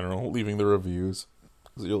anything in general, leaving the reviews.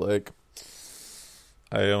 Because you're like,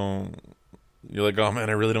 you're like, oh man,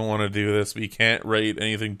 I really don't want to do this, but you can't write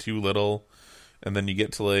anything too little. And then you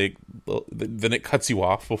get to like, then it cuts you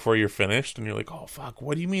off before you're finished, and you're like, oh fuck,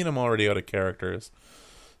 what do you mean I'm already out of characters?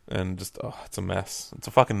 And just, it's a mess. It's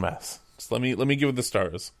a fucking mess. Just let me give it the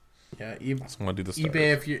stars. Yeah, I just want to do the stars.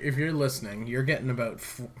 eBay, if you're listening, you're getting about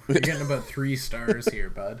 3 stars here,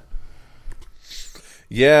 bud.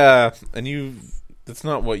 Yeah, and that's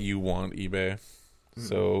not what you want, eBay.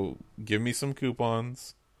 So give me some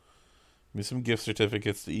coupons, give me some gift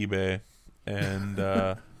certificates to eBay, and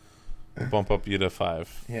we'll bump up you to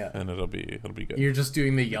 5. Yeah, and it'll be good. You're just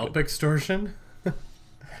doing the Yelp extortion.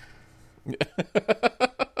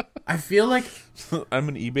 I feel like I'm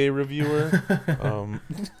an eBay reviewer.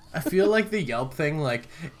 I feel like the Yelp thing, like,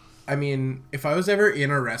 I mean, if I was ever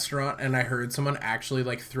in a restaurant and I heard someone actually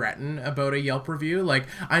like threaten about a Yelp review, like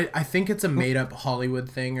I think it's a made up Hollywood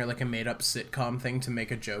thing or like a made up sitcom thing to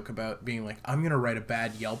make a joke about being like, I'm gonna write a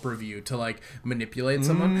bad Yelp review to like manipulate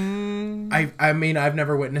someone. I mean, I've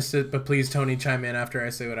never witnessed it, but please, Tony, chime in after I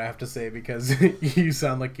say what I have to say because you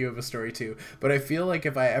sound like you have a story too. But I feel like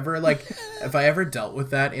if I ever dealt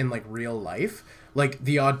with that in like real life, like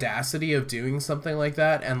the audacity of doing something like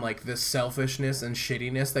that and like the selfishness and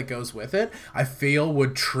shittiness that goes with it, I feel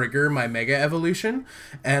would trigger my mega evolution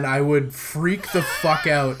and I would freak the fuck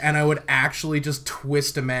out and I would actually just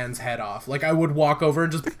twist a man's head off. Like I would walk over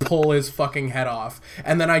and just pull his fucking head off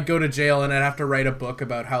and then I'd go to jail and I'd have to write a book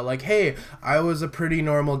about how like, hey, I was a pretty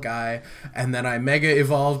normal guy and then I mega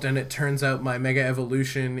evolved and it turns out my mega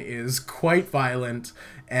evolution is quite violent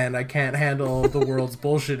and I can't handle the world's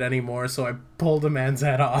bullshit anymore, so I pulled a man's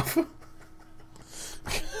head off.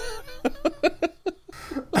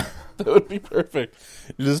 That would be perfect.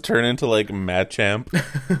 You just turn into like Machamp,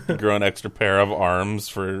 grow an extra pair of arms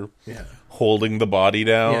for holding the body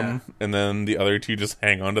down, and then the other two just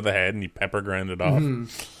hang onto the head and you pepper grind it off.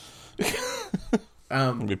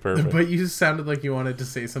 It'd be perfect. But you sounded like you wanted to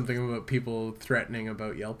say something about people threatening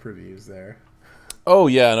about Yelp reviews there. Oh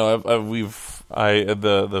yeah, no,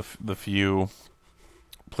 the few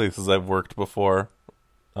places I've worked before,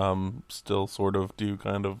 still sort of do,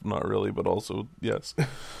 kind of, not really, but also yes,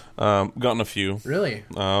 gotten a few. Really?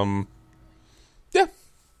 Yeah,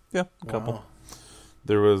 a couple. Wow.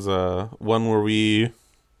 There was one where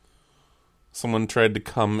someone tried to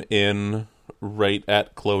come in right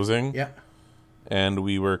at closing. Yeah. And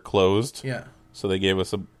we were closed. Yeah. So they gave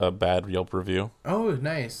us a bad Yelp review. Oh,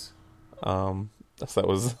 nice. So that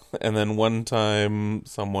was, and then one time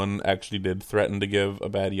someone actually did threaten to give a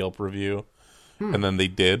bad Yelp review, and then they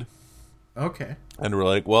did. Okay. And we're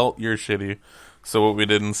like, well, you're shitty. So what we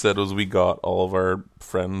did instead was we got all of our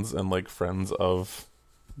friends and like friends of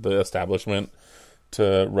the establishment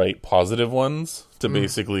to write positive ones to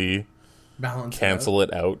basically cancel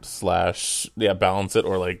it out / balance it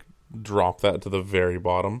or like drop that to the very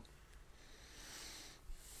bottom.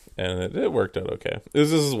 And it worked out okay.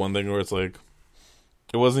 This is one thing where it's like,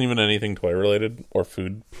 it wasn't even anything toy related or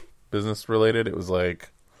food business related. It was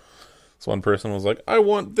like, this one person was like, I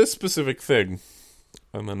want this specific thing.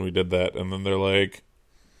 And then we did that. And then they're like,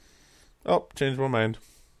 oh, changed my mind.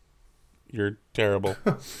 You're terrible.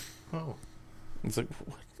 Oh. It's like,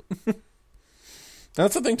 what?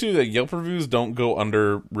 That's the thing too, that Yelp reviews don't go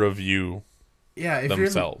under review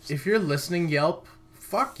themselves. If you're listening, Yelp,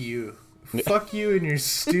 fuck you. Fuck you and your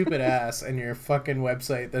stupid ass and your fucking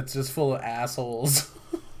website that's just full of assholes.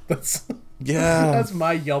 That's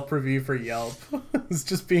my Yelp review for Yelp. It's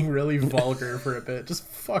just being really vulgar for a bit. Just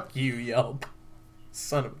fuck you, Yelp.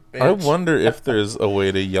 Son of a bitch. I wonder if there's a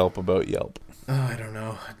way to Yelp about Yelp. Oh, I don't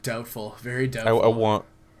know. Doubtful. Very doubtful.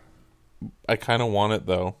 I kind of want it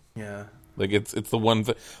though. Yeah. Like it's the one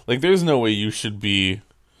thing. Like there's no way you should be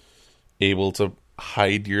able to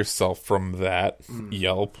hide yourself from that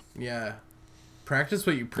Yelp. Yeah. Practice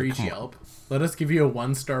what you preach, Yelp. Let us give you a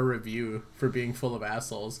 1-star review for being full of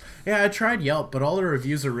assholes. Yeah, I tried Yelp, but all the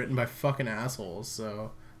reviews are written by fucking assholes,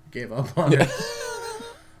 so I gave up on it.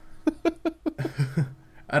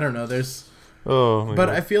 I don't know, there's... Oh, but God.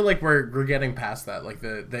 I feel like we're getting past that. Like,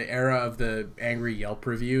 the era of the angry Yelp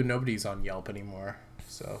review, nobody's on Yelp anymore,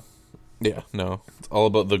 so... Yeah, no. It's all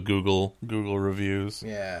about the Google reviews.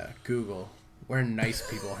 Yeah, Google. Where nice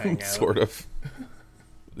people hang out. Sort of.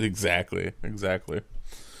 Exactly.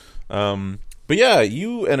 But yeah,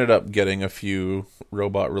 you ended up getting a few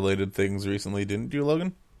robot-related things recently, didn't you,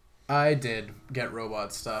 Logan? I did get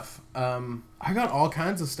robot stuff. I got all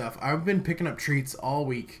kinds of stuff. I've been picking up treats all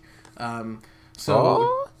week. Do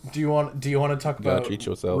you want to talk about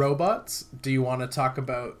robots? Do you want to talk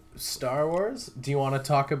about Star Wars? Do you want to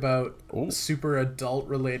talk about super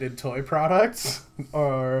adult-related toy products?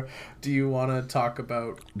 Or do you want to talk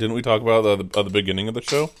about... Didn't we talk about at the beginning of the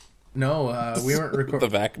show? No, we weren't recording.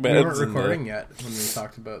 The vac beds. We weren't recording yet when we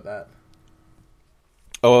talked about that.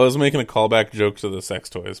 Oh, I was making a callback joke to the sex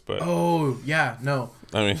toys, but... Oh, yeah, no.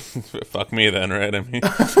 I mean, fuck me then, right? I mean...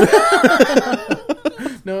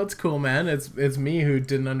 No, it's cool, man. It's me who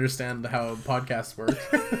didn't understand how podcasts work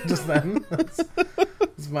just then.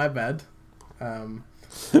 It's my bad. No,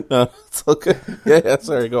 it's okay. Yeah,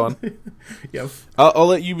 sorry, go on. Yep. I'll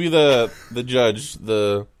let you be the judge,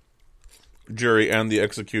 the jury, and the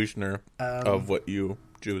executioner of what you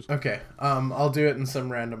choose. Okay, I'll do it in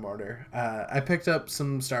some random order. I picked up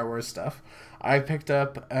some Star Wars stuff. I picked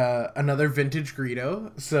up another vintage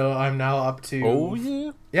Greedo, so I'm now up to... Oh,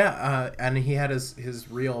 yeah? Yeah, and he had his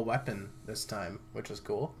real weapon this time, which was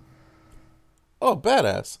cool. Oh,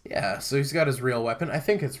 badass. Yeah, so he's got his real weapon. I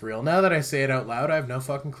think it's real. Now that I say it out loud, I have no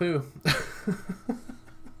fucking clue.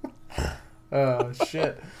 Oh,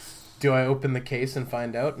 shit. Do I open the case and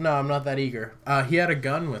find out? No, I'm not that eager. He had a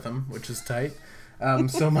gun with him, which is tight.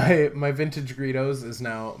 So my vintage Greedos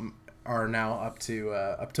are now up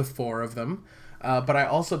to 4 of them. But I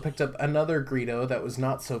also picked up another Greedo that was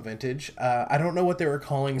not so vintage. I don't know what they were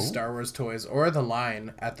calling Star Wars toys or the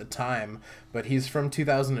line at the time, but he's from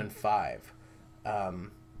 2005. And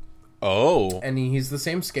he's the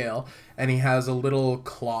same scale, and he has a little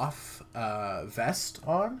cloth vest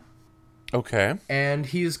on. Okay. And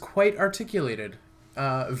he's quite articulated.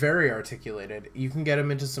 Very articulated. You can get him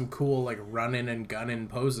into some cool, like, run-in and gun-in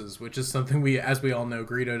poses, which is something as we all know,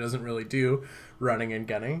 Greedo doesn't really do, running and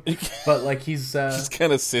gunning. But, like, he's... just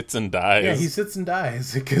kind of sits and dies. Yeah, he sits and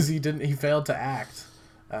dies, because he failed to act.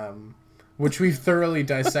 Which we've thoroughly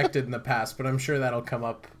dissected in the past, but I'm sure that'll come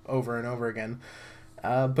up over and over again.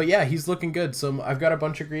 But yeah, he's looking good, so I've got a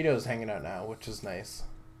bunch of Greedos hanging out now, which is nice.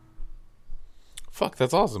 Fuck,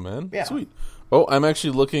 that's awesome, man. Yeah. Sweet. Oh, I'm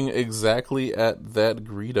actually looking exactly at that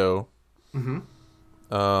Greedo.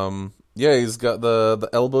 Mm-hmm. Yeah, he's got the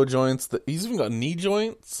elbow joints. He's even got knee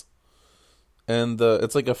joints. And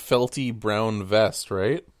it's like a felty brown vest,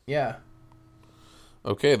 right? Yeah.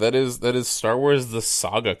 Okay, that is Star Wars The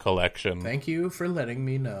Saga Collection. Thank you for letting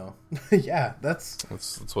me know. Yeah, that's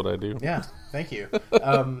what I do. Yeah, thank you.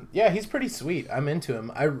 Yeah, he's pretty sweet. I'm into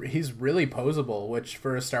him. He's really posable, which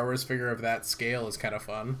for a Star Wars figure of that scale is kind of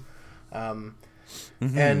fun.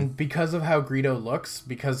 And because of how Greedo looks,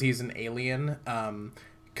 because he's an alien,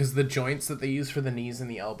 because the joints that they use for the knees and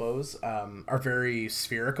the elbows are very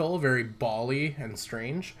spherical, very bally and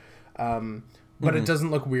strange. But it doesn't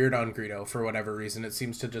look weird on Greedo for whatever reason. It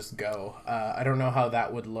seems to just go. I don't know how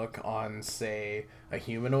that would look on, say, a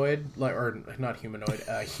humanoid, or not humanoid,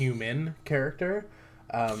 a human character.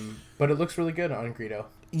 But it looks really good on Greedo.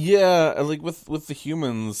 Yeah, like with the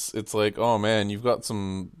humans, it's like, oh man, you've got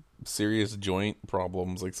some serious joint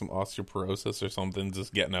problems, like some osteoporosis or something,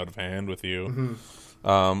 just getting out of hand with you.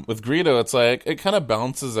 With Greedo, it's like it kind of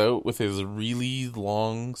balances out with his really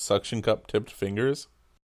long suction cup tipped fingers.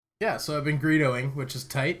 Yeah, so I've been Greedoing, which is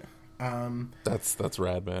tight. That's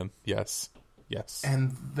rad, man. Yes.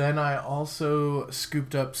 And then I also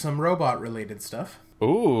scooped up some robot-related stuff.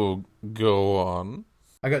 Ooh, go on.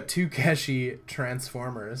 I got 2 Keshi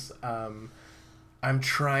Transformers. I'm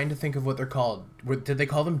trying to think of what they're called. Did they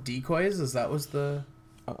call them decoys? Was the...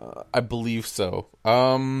 I believe so.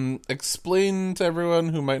 Explain to everyone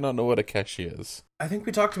who might not know what a Keshi is. I think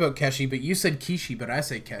we talked about Keshi, but you said Kishi, but I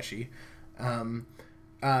say Keshi.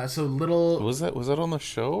 So little... Was that on the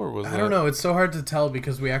show, or was I don't know. It's so hard to tell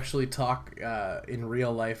because we actually talk in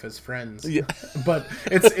real life as friends. Yeah. But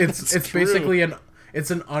it's basically it's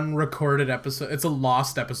an unrecorded episode. It's a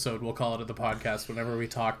lost episode, we'll call it, of the podcast whenever we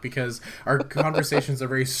talk, because our conversations are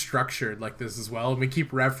very structured like this as well, and we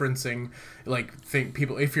keep referencing, like,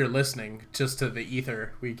 people, if you're listening, just to the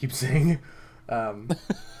ether, we keep saying.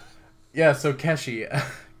 Yeah, so Keshi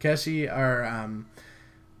are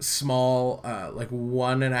small, like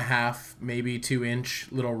 1.5, maybe 2-inch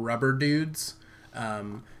little rubber dudes.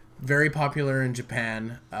 Very popular in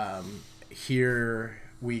Japan. Here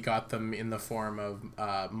we got them in the form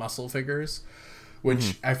of muscle figures,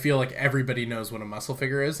 which I feel like everybody knows what a muscle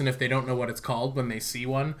figure is, and if they don't know what it's called when they see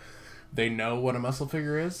one, they know what a muscle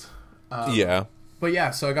figure is. Yeah. But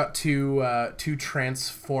yeah, so I got two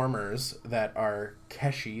Transformers that are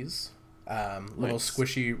Keshis. Little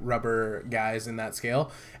squishy rubber guys in that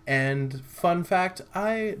scale. And fun fact,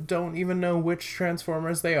 I don't even know which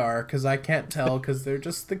Transformers they are, because I can't tell, because they're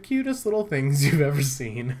just the cutest little things you've ever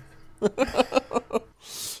seen.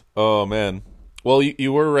 Oh man, well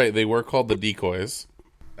you were right, they were called the decoys.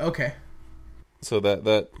 Okay. So that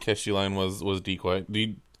Keshi line was decoy.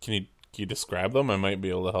 Can you describe them? I might be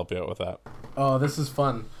able to help you out with that. Oh, this is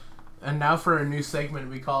fun. And now for a new segment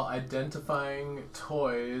we call Identifying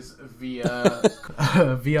Toys via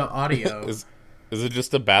via audio. Is it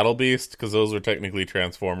just a Battle Beast? Because those were technically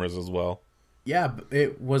Transformers as well. Yeah,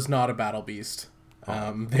 it was not a Battle Beast.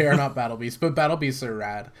 They are not Battle Beasts, but Battle Beasts are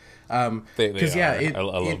rad. Because I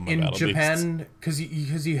love my in Battle Japan, because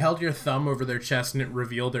you held your thumb over their chest and it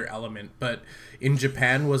revealed their element. But in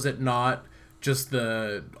Japan, was it not just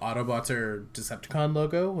the Autobots or Decepticon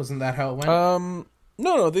logo? Wasn't that how it went?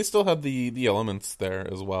 No, they still had the elements there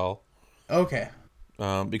as well. Okay.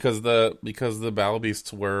 Because the Battle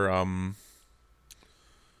Beasts were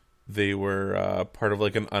they were part of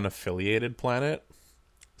like an unaffiliated planet,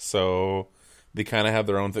 so they kind of had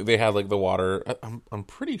their own thing. They had like the water. I'm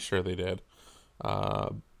pretty sure they did,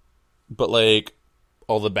 but like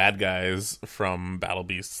all the bad guys from Battle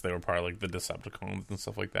Beasts, they were part of like the Decepticons and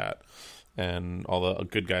stuff like that. And all the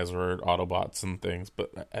good guys were Autobots and things,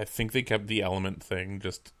 but I think they kept the element thing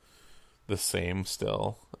just the same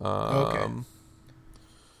still. Okay.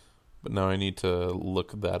 But now I need to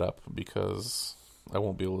look that up because I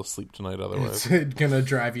won't be able to sleep tonight otherwise. It's gonna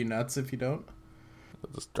drive you nuts if you don't.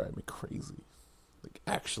 It'll just drive me crazy. Like,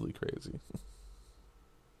 actually crazy.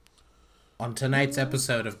 On tonight's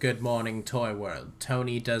episode of Good Morning Toy World,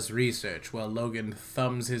 Tony does research while Logan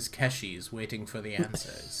thumbs his Keshis waiting for the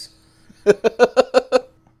answers.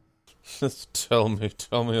 Just tell me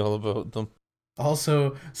all about them.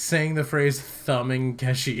 Also, saying the phrase thumbing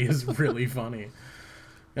Keshi is really funny.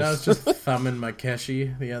 I was just thumbing my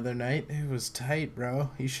Keshi the other night. It was tight, bro.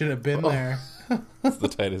 You should have been there. It's the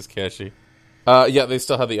tightest Keshi. Yeah, they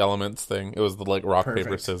still had the elements thing. It was the like rock, Perfect.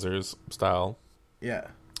 paper, scissors style. Yeah.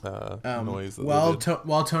 Noise. That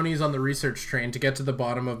While Tony's on the research train to get to the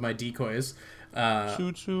bottom of my decoys,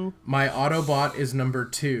 choo choo. my Autobot is number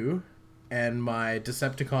 2, and my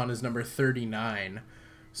Decepticon is number 39.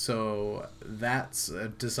 So that's a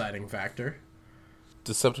deciding factor.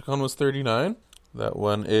 Decepticon was 39. That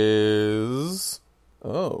one is.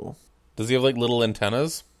 Oh, does he have like little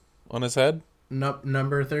antennas on his head?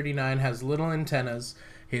 Number 39 has little antennas.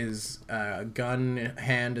 His gun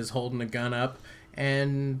hand is holding a gun up.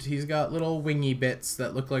 And he's got little wingy bits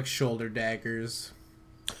that look like shoulder daggers.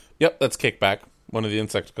 Yep, that's Kickback, one of the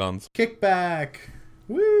Insecticons. Kickback!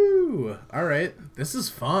 Woo! Alright, this is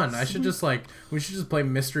fun. We should just play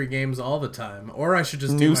mystery games all the time. Or I should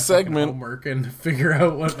just do New my segment. homework and figure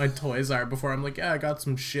out what my toys are before I'm like, yeah, I got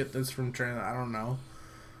some shit that's from China. I don't know.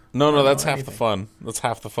 No, that's know half the anything. fun. That's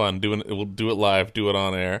half the fun. We'll do it live, do it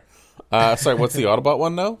on air. Sorry, what's the Autobot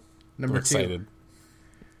one now? Number I'm 2. excited.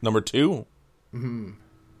 Number 2? Mm-hmm.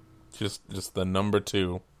 Just the number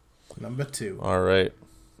 2. Number 2. All right.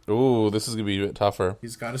 Ooh, this is gonna be a bit tougher.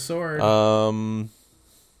 He's got a sword.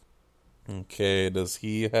 Okay, does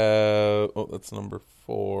he have... Oh, that's number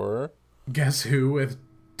 4. Guess who with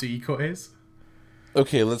decoys?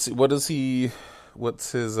 Okay, let's see.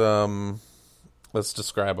 What's his... Let's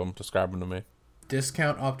describe him. Describe him to me.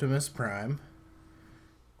 Discount Optimus Prime.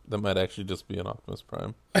 That might actually just be an Optimus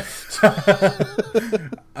Prime.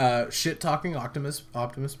 Shit talking Optimus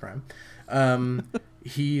Prime.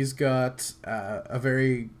 He's got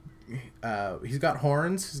he's got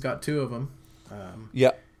horns. He's got 2 of them.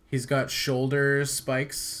 Yeah. He's got shoulder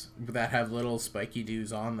spikes that have little spiky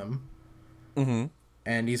doos on them. Mm-hmm.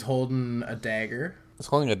 And he's holding a dagger. He's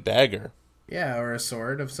holding a dagger. Yeah, or a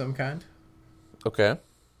sword of some kind. Okay.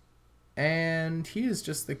 And he is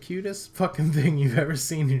just the cutest fucking thing you've ever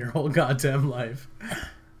seen in your whole goddamn life.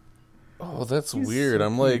 Oh, that's He's weird. so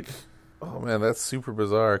I'm cute. like, oh man, that's super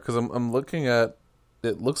bizarre. Because I'm looking at,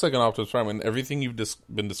 it looks like an Optimus Prime, and everything you've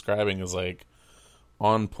been describing is like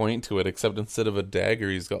on point to it, except instead of a dagger,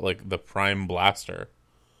 he's got like the Prime Blaster.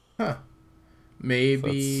 Huh.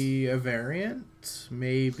 Maybe a variant?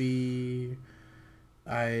 Maybe...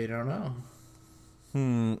 I don't know.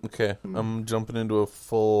 Okay. I'm jumping into a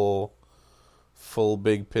full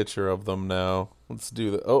big picture of them now. Let's do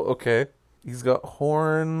that. Oh, okay. He's got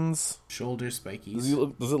horns. Shoulder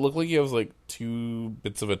spikies. Does it look like he has like 2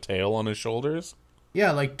 bits of a tail on his shoulders?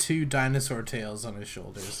 Yeah, like 2 dinosaur tails on his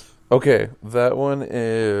shoulders. Okay, that one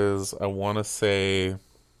is I want to say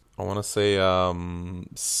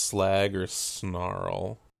Slag or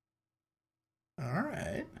Snarl.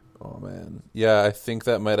 Alright. Oh man. Yeah, I think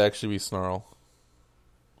that might actually be Snarl.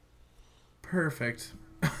 Perfect.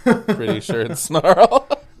 Pretty sure it's Snarl.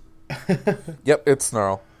 Yep, it's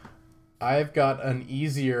Snarl. I've got an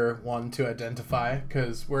easier one to identify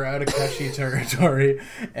because we're out of Keshi territory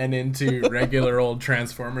and into regular old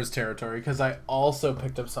Transformers territory because I also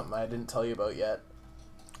picked up something I didn't tell you about yet.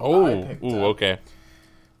 Okay.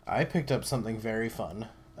 I picked up something very fun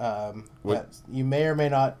that you may or may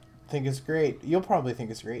not think is great. You'll probably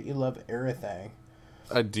think it's great. You love Aerithang.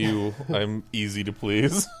 I do. I'm easy to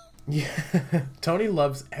please. Yeah, Tony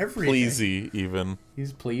loves everything. Pleasy, even.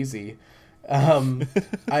 He's pleasy.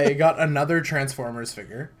 I got another Transformers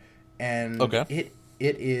figure, and Okay. it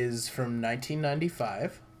is from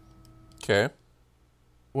 1995. Okay.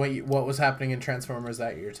 What was happening in Transformers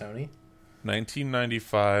that year, Tony?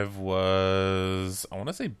 1995 was, I want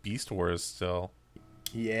to say Beast Wars still.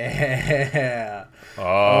 Yeah.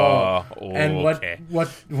 And okay.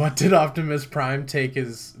 What did Optimus Prime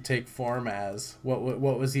take form as? What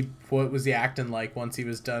was he acting like once he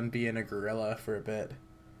was done being a gorilla for a bit?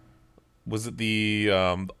 Was it the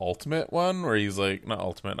ultimate one where he's like, not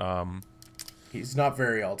ultimate, He's not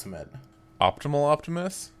very ultimate. Optimal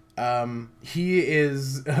Optimus? He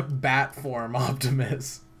is Bat form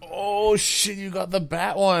Optimus. Oh shit, you got the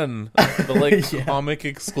Bat one. The like Yeah. comic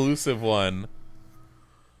exclusive one.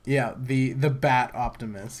 Yeah, the Bat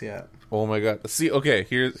Optimus, yeah. Oh my god. See, okay,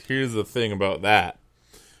 here's the thing about that.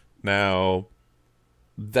 Now,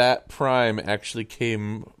 that Prime actually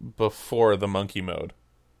came before the monkey mode.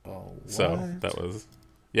 Oh, what? So that was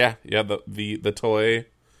the toy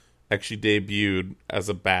actually debuted as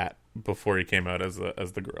a bat before he came out as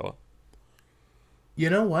the gorilla. You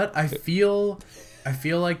know what? I feel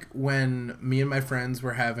like when me and my friends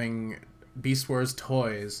were having Beast Wars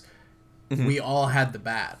toys, we all had the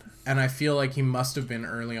Bat. And I feel like he must have been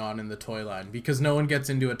early on in the toy line because no one gets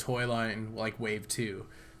into a toy line like Wave 2.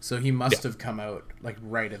 So he must have come out like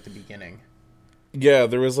right at the beginning. Yeah,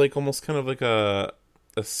 there was like almost kind of like a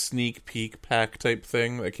sneak peek pack type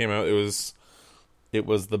thing that came out. It was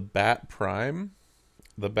the Bat Prime,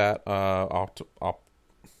 the Bat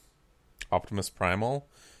Optimus Primal,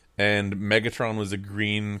 and Megatron was a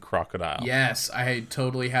green crocodile. Yes, I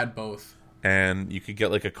totally had both. And you could get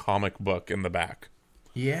like a comic book in the back.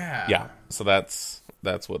 Yeah. Yeah. So that's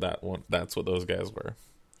what those guys were.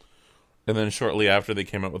 And then shortly after they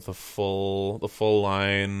came out with the full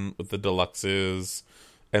line with the deluxes,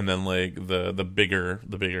 and then like the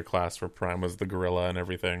bigger class for Prime was the gorilla and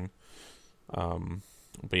everything.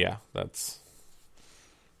 But yeah, that's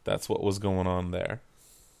what was going on there.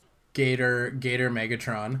 Gator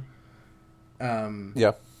Megatron.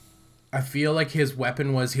 Yeah. I feel like his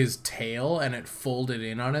weapon was his tail and it folded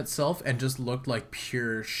in on itself and just looked like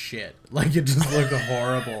pure shit. Like it just looked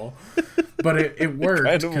horrible. But it worked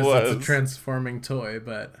kind of because it's a was. transforming toy,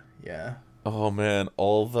 but yeah. Oh man,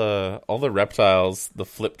 all the reptiles, the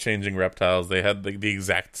flip changing reptiles, they had the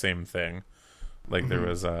exact same thing. Like there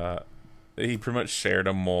was he pretty much shared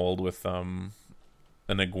a mold with an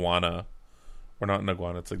iguana. Or not an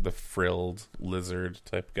iguana, it's like the frilled lizard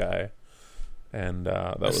type guy. And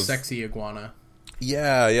that was sexy iguana.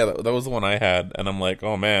 Yeah, that was the one I had, and I'm like,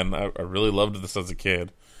 oh man, I really loved this as a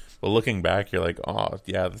kid. But looking back, you're like, oh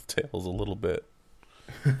yeah, the tail's a little bit.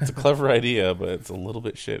 It's a clever idea, but it's a little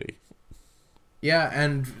bit shitty. Yeah,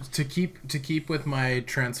 and to keep with my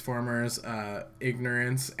Transformers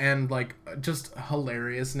ignorance and like just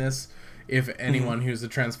hilariousness, if anyone who's a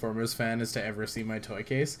Transformers fan is to ever see my toy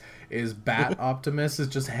case, is Bat Optimus is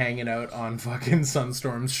just hanging out on fucking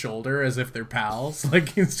Sunstorm's shoulder as if they're pals. Like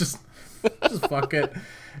he's just fuck it.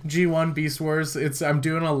 G1 Beast Wars. I'm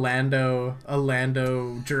doing a Lando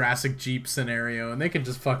Jurassic Jeep scenario, and they can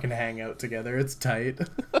just fucking hang out together. It's tight.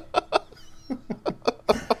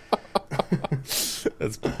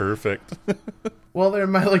 That's perfect. Well, they're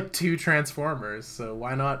my like two Transformers, so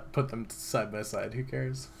why not put them side by side? Who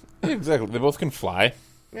cares? Yeah, exactly. They both can fly.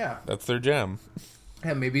 Yeah. That's their jam.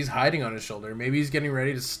 Yeah, maybe he's hiding on his shoulder. Maybe he's getting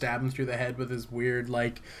ready to stab him through the head with his weird,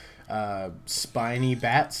 like, spiny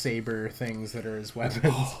bat saber things that are his weapons.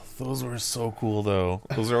 Oh, those were so cool, though.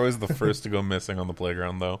 Those are always the first to go missing on the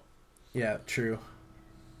playground, though. Yeah, true.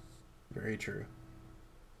 Very true.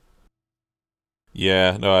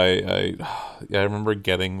 Yeah, no, I remember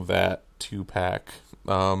getting that 2-pack.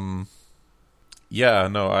 Yeah,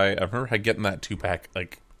 no, I remember getting that 2-pack,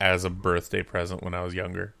 like, as a birthday present when I was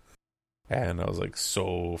younger. And I was, like,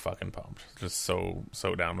 so fucking pumped. Just so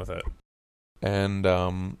down with it. And,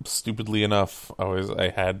 stupidly enough, I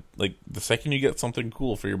had, like, the second you get something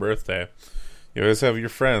cool for your birthday, you always have your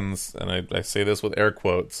friends, and I say this with air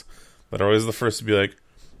quotes, that are always the first to be like,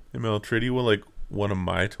 hey, Mel, trade you, like, one of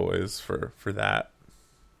my toys for that.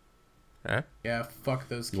 Eh? Yeah, fuck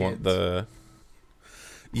those kids. You want the...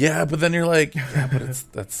 Yeah, but then you're like, yeah, but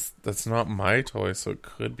that's not my toy, so it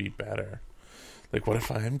could be better. Like, what if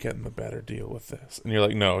I am getting the better deal with this? And you're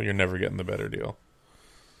like, no, you're never getting the better deal.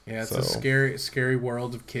 Yeah, it's a scary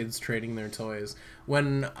world of kids trading their toys.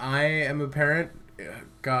 When I am a parent,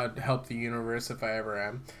 God help the universe if I ever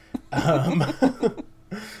am,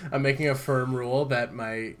 I'm making a firm rule that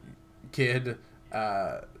my kid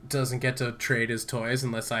doesn't get to trade his toys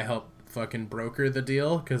unless I help fucking broker the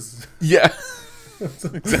deal, because... Yeah.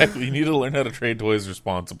 Exactly. You need to learn how to trade toys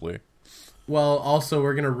responsibly. Well, also,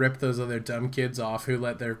 we're going to rip those other dumb kids off who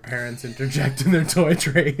let their parents interject in their toy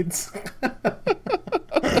trades.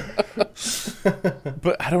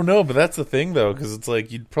 But I don't know, but that's the thing, though, because it's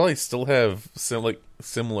like you'd probably still have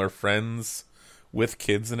similar friends with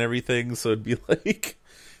kids and everything, so it'd be like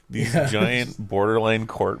these giant borderline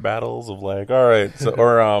court battles of like, all right, so,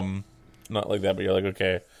 or not like that, but you're like,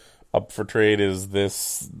 okay, up for trade is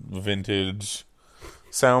this vintage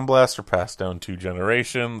Sound Blaster passed down 2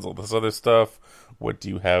 generations, all this other stuff. What do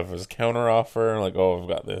you have as counteroffer? Like, oh, I've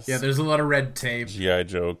got this. Yeah, there's a lot of red tape. G.I.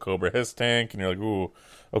 Joe Cobra Hiss Tank, and you're like, ooh,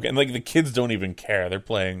 okay. And like the kids don't even care. They're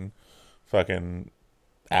playing fucking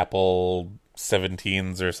Apple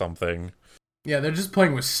 17s or something. Yeah, they're just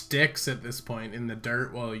playing with sticks at this point in the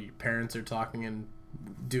dirt while your parents are talking and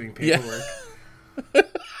doing paperwork. Yeah.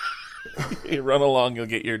 You run along, you'll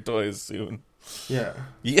get your toys soon. Yeah.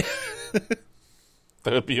 Yeah.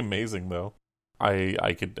 That would be amazing, though.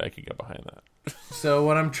 I could get behind that. So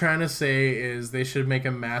what I'm trying to say is they should make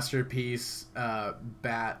a masterpiece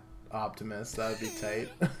Bat Optimus. That would be tight.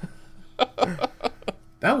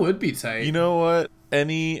 That would be tight. You know what?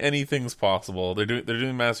 Anything's possible. They're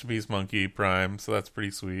doing Masterpiece Monkey Prime, so that's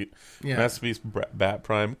pretty sweet. Yeah. Masterpiece Bat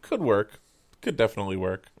Prime could work. Could definitely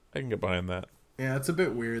work. I can get behind that. Yeah, it's a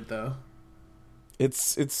bit weird though.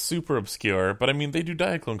 It's super obscure, but I mean they do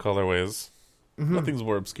Diaclone colorways. Mm-hmm. Nothing's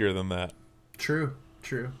more obscure than that. True.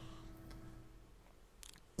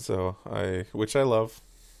 So which I love.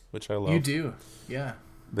 You do, yeah.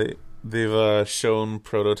 They've shown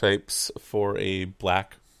prototypes for a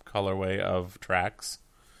black colorway of Trax.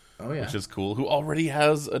 Oh yeah, which is cool. Who already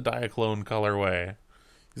has a Diaclone colorway?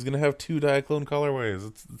 He's gonna have 2 Diaclone colorways.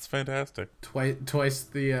 It's fantastic. Twice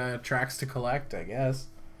the tracks to collect, I guess.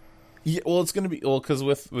 Yeah, well, it's gonna be because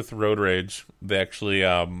with Road Rage, they actually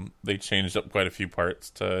they changed up quite a few parts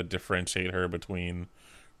to differentiate her between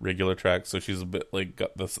regular Trax. So she's a bit like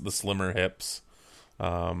got the slimmer hips,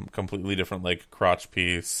 completely different like crotch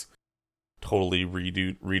piece, totally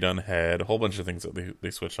redone head, a whole bunch of things that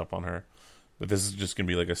they switched up on her. But this is just gonna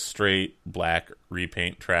be like a straight black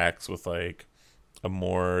repaint Trax with like a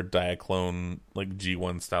more Diaclone like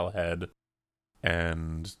G1 style head,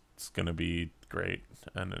 and it's gonna be great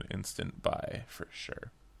and an instant buy for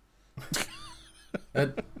sure.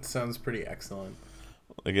 That sounds pretty excellent.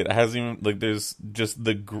 Like it hasn't even like there's just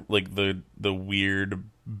the weird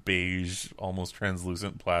beige almost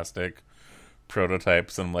translucent plastic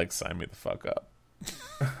prototypes, and I'm like, sign me the fuck up.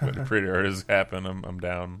 When pre-orders happen, I'm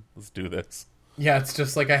down. Let's do this. Yeah, it's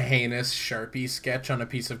just like a heinous Sharpie sketch on a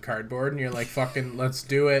piece of cardboard, and you're like, fucking, let's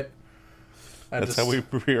do it. That's how we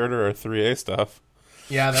pre-order our 3A stuff.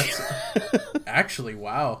 Yeah, that's... Actually,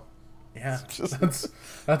 wow. Yeah,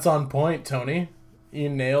 that's on point, Tony. You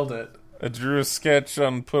nailed it. I drew a sketch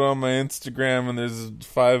put on my Instagram, and there's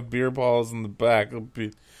 5 beer balls in the back. It'll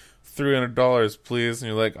be $300, please. And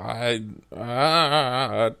you're like,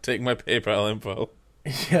 take my PayPal info.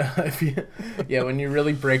 Yeah, when you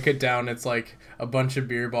really break it down, it's like a bunch of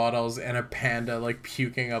beer bottles and a panda like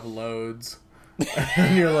puking up loads.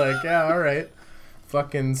 And you're like, yeah, all right.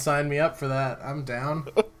 Fucking sign me up for that. I'm down.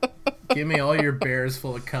 Give me all your bears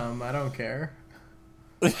full of cum. I don't care.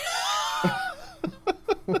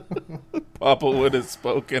 Papa Wood has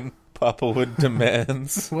spoken. Papa Wood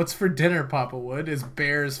demands. What's for dinner, Papa Wood? Is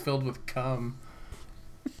bears filled with cum.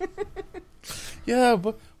 Yeah,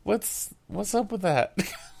 but what's up with that?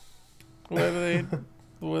 What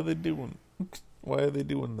are they doing? Why are they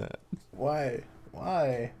doing that? Why?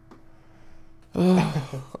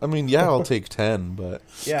 I mean, yeah, I'll take 10, but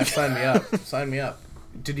yeah, sign me up. Sign me up.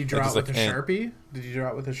 Did you draw it with a Sharpie?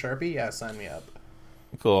 Yeah, sign me up.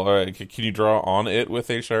 Cool. All right. Can you draw on it with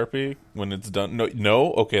a Sharpie when it's done?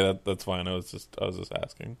 No. Okay, that's fine. I was just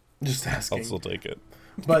asking. Just asking. I'll still take it.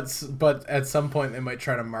 But at some point they might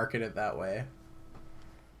try to market it that way.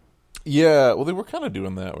 Yeah. Well, they were kind of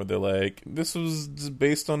doing that where they're like, this was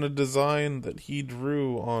based on a design that he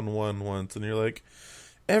drew on one once, and you're like,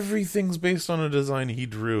 everything's based on a design he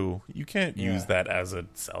drew. You can't use that as a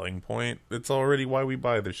selling point. It's already why we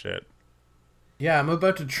buy the shit. Yeah, I'm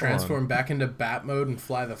about to transform back into Bat mode and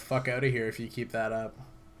fly the fuck out of here if you keep that up.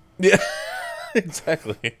 Yeah,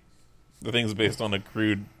 exactly. The thing's based on a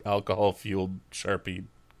crude alcohol-fueled Sharpie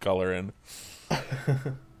coloring.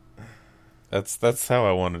 That's how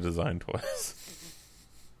I want to design toys.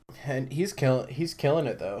 And he's killing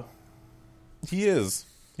it though. He is.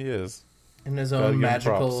 In his own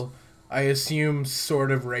magical, props. I assume, sort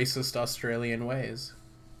of racist Australian ways.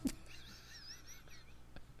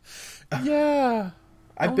 Yeah.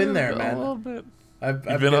 I've been there, man. A little bit. I've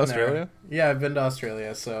been to Australia? There. Yeah, I've been to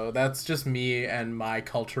Australia, so that's just me and my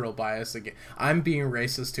cultural bias again. I'm being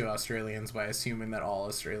racist to Australians by assuming that all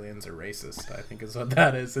Australians are racist, I think is what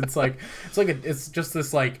that is. It's just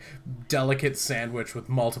this like delicate sandwich with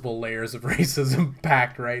multiple layers of racism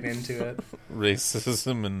packed right into it.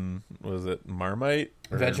 Racism and was it Marmite?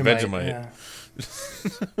 Vegemite. Yeah.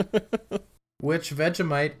 Which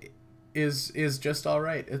Vegemite is just all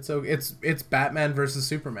right. It's Batman versus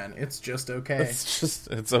Superman. It's just okay.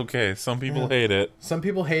 It's okay. Some people hate it. Some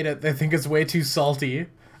people hate it. They think it's way too salty.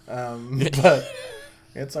 But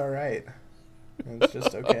it's all right. It's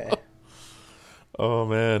just okay. Oh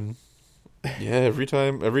man. Yeah, every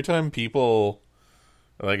time people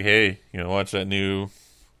are like, hey, watch that new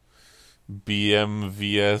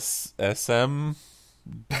BMVS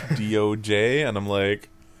DOJ, and I'm like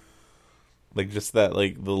just that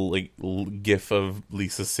the gif of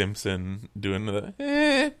Lisa Simpson doing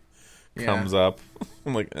the comes up.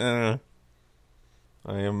 I'm like, I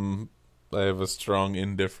have a strong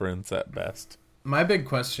indifference at best. My big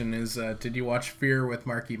question is, did you watch Fear with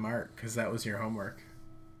Marky Mark? Because that was your homework.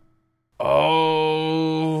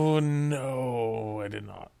 Oh no, I did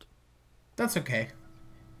not. That's okay.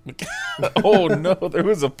 Oh no, there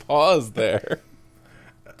was a pause there.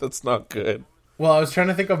 That's not good. Well, I was trying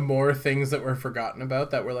to think of more things that were forgotten about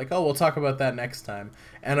that were like, oh, we'll talk about that next time.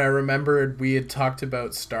 And I remembered we had talked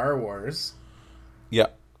about Star Wars. Yeah.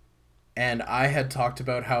 And I had talked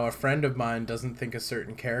about how a friend of mine doesn't think a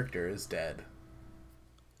certain character is dead.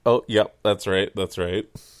 Oh, yep, that's right. But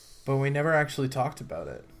we never actually talked about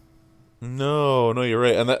it. No, you're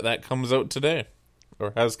right. And that comes out today.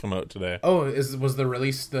 Or has come out today. Oh, was the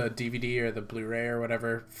release the DVD or the Blu-ray or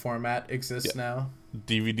whatever format exists now?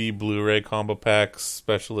 DVD, Blu-ray combo packs,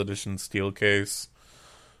 special edition steel case,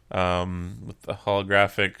 with the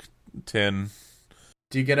holographic tin.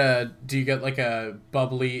 Do you get like a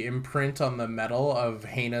bubbly imprint on the metal of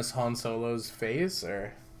heinous Han Solo's face,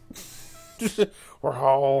 or? We're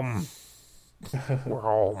home. We're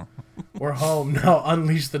home. We're home now.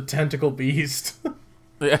 Unleash the tentacle beast.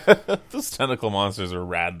 Yeah, those tentacle monsters are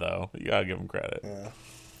rad, though. You gotta give them credit. Yeah.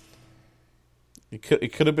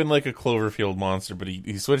 It could have been like a Cloverfield monster, but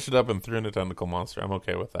he switched it up and threw in a tentacle monster. I'm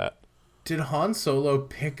okay with that. Did Han Solo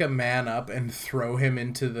pick a man up and throw him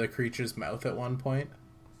into the creature's mouth at one point?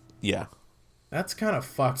 Yeah. That's kind of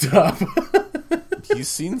fucked up. He's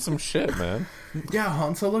seen some shit, man. Yeah,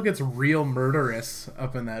 Han Solo gets real murderous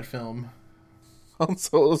up in that film. Han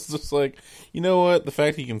Solo's just like, you know what? The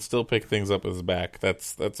fact he can still pick things up his back,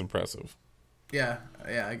 that's impressive. Yeah,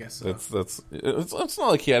 I guess so. It's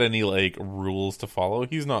not like he had any like rules to follow.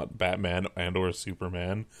 He's not Batman and or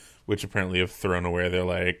Superman, which apparently have thrown away their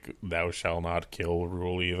like thou shall not kill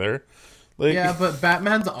rule either. Like, yeah, but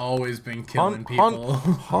Batman's always been killing people.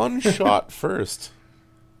 Han shot first.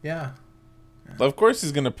 Yeah. Of course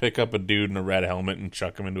he's gonna pick up a dude in a red helmet and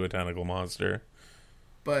chuck him into a tentacle monster.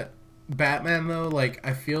 But Batman, though, like,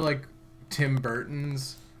 I feel like Tim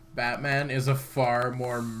Burton's Batman is a far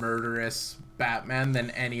more murderous Batman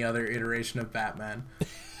than any other iteration of Batman.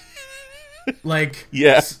 Like,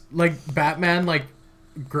 yeah. Like, Batman, like,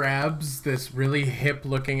 grabs this really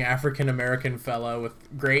hip-looking African-American fella with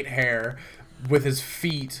great hair with his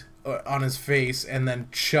feet on his face and then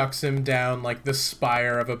chucks him down, like, the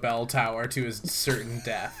spire of a bell tower to his certain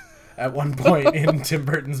death at one point in Tim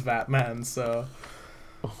Burton's Batman, so...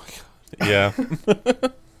 Oh my god. Yeah.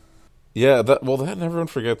 Yeah, that everyone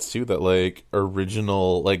forgets too that like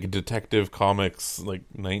original like Detective Comics like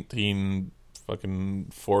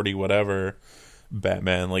 1940 whatever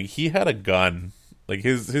Batman, like he had a gun. Like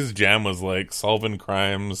his jam was like solving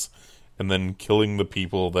crimes and then killing the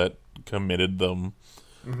people that committed them.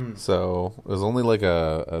 Mm-hmm. So it was only like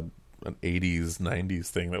an 80s 90s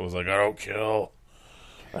thing that was like I don't kill.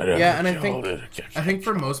 Yeah, and I think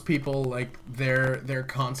for most people, like their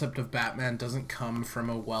concept of Batman doesn't come from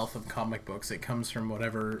a wealth of comic books. It comes from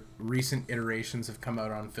whatever recent iterations have come out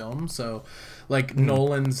on film. So, like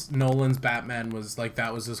Nolan's Batman was like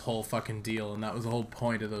that was his whole fucking deal, and that was the whole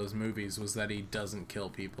point of those movies was that he doesn't kill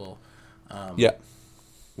people. Yeah.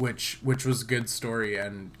 Which was good story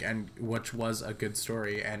and which was a good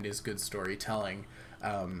story and is good storytelling.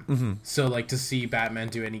 So like to see Batman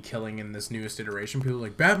do any killing in this newest iteration, people are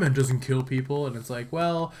like Batman doesn't kill people, and it's like,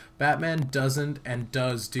 well, Batman doesn't and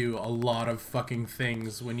does do a lot of fucking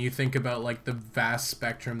things when you think about like the vast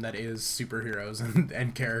spectrum that is superheroes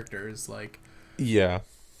and characters. Like, yeah,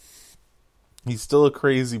 he's still a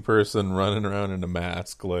crazy person running around in a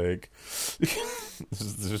mask. Like,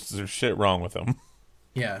 there's shit wrong with him.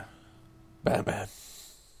 Yeah, Batman.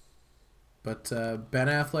 But Ben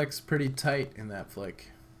Affleck's pretty tight in that flick.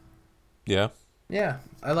 Yeah? Yeah,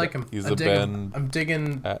 I like him. He's I'm Ben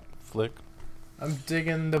digging Bat flick. I'm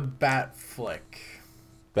digging the Bat flick.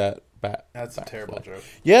 That's a terrible joke.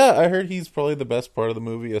 Yeah, I heard he's probably the best part of the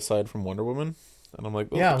movie aside from Wonder Woman. And I'm like,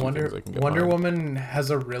 yeah, Wonder Woman has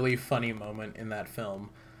a really funny moment in that film.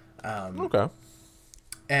 Okay.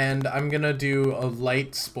 And I'm going to do a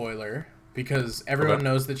light spoiler because everyone Okay.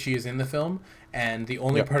 knows that she is in the film, and the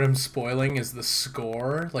only Yep. part I'm spoiling is the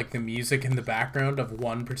score, like the music in the background of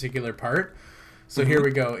one particular part. So here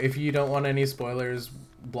we go. If you don't want any spoilers,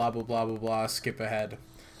 blah blah blah blah blah, skip ahead.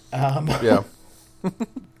 Yeah.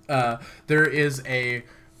 There is a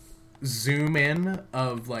zoom in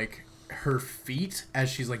of like her feet as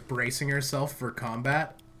she's like bracing herself for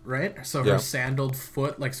combat, right? So her Yeah. sandaled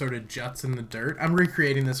foot like sort of juts in the dirt. I'm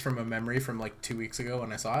recreating this from a memory from like 2 weeks ago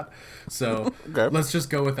when I saw it. So Okay. let's just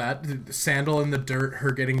go with that. Sandal in the dirt, her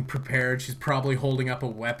getting prepared. She's probably holding up a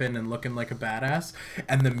weapon and looking like a badass.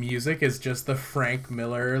 And the music is just the Frank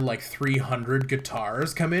Miller like 300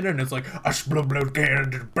 guitars come in, and it's like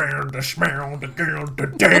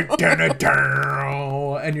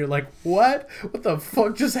and you're like, what the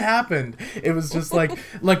fuck just happened? It was just like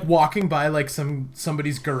walking by like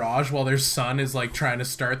somebody's garage while their son is like trying to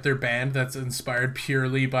start their band that's inspired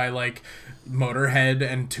purely by like Motorhead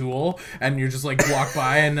and Tool, and you're just like walk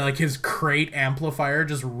by and like his crate amplifier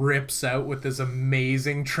just rips out with this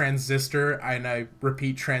amazing transistor, and I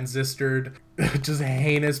repeat, transistored, just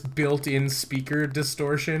heinous built-in speaker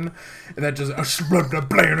distortion that just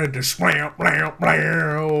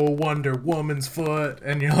Wonder Woman's foot,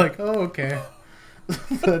 and you're like, oh, okay.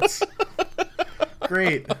 That's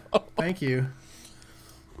great, thank you.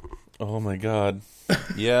 Oh my god.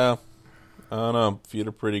 Yeah. I don't know. Feet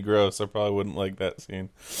are pretty gross. I probably wouldn't like that scene.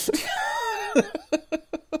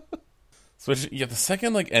 Especially, yeah, the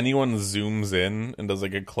second like anyone zooms in and does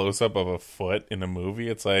like a close up of a foot in a movie,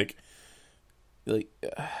 it's like really,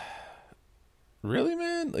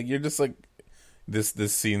 man? Like you're just like this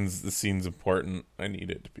scene's important. I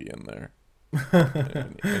need it to be in there.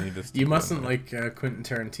 I need this to You be mustn't in there. like Quentin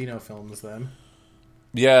Tarantino films then.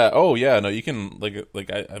 Yeah. Oh, yeah. No, you can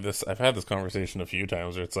I've had this conversation a few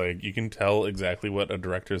times where it's like you can tell exactly what a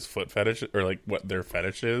director's foot fetish or like what their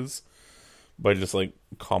fetish is by just like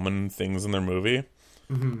common things in their movie.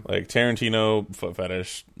 Mm-hmm. Like Tarantino, foot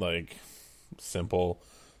fetish, like simple.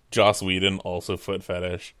 Joss Whedon, also foot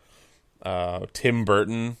fetish. Tim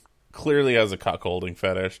Burton clearly has a cuckolding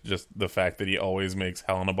fetish. Just the fact that he always makes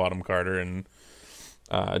Helena Bonham Carter and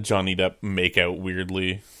Johnny Depp make out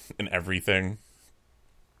weirdly in everything.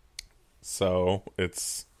 So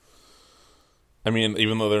it's, I mean,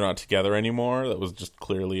 even though they're not together anymore, that was just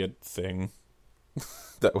clearly a thing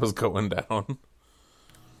that was going down.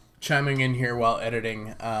 Chiming in here while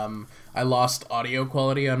editing, I lost audio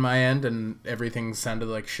quality on my end and everything sounded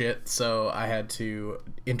like shit, so I had to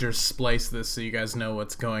intersplice this so you guys know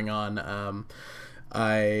what's going on.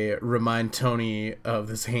 I remind Tony of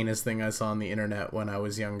this heinous thing I saw on the internet when I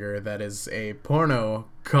was younger that is a porno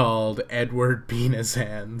called Edward Penis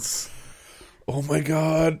Hands. Oh my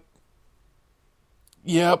god.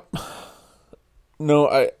 Yep.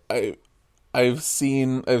 No, I've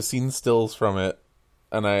seen stills from it,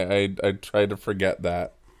 and I tried to forget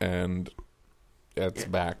that, and it's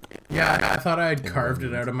back. Yeah, I thought I had carved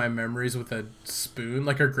it out of my memories with a spoon,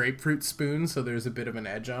 like a grapefruit spoon, so there's a bit of an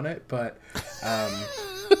edge on it, but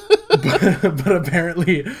but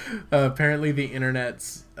apparently the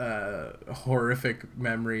internet's horrific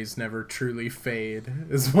memories never truly fade,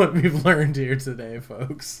 is what we've learned here today,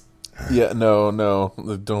 folks. Yeah, no,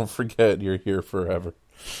 don't forget you're here forever.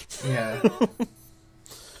 Yeah.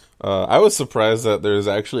 I was surprised that there's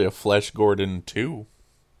actually a Flesh Gordon 2.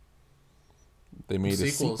 They made a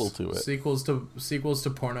sequel to it. Sequels to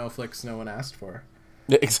porno flicks no one asked for.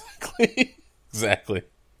 Yeah, exactly. Exactly.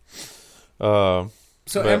 So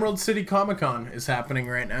But- Emerald City Comic Con is happening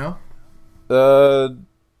right now.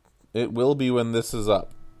 It will be when this is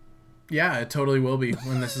up. Yeah, it totally will be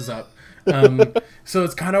when this is up. So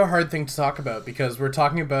it's kind of a hard thing to talk about because we're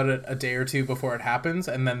talking about it a day or two before it happens,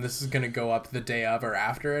 and then this is going to go up the day of or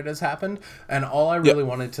after it has happened. And all I really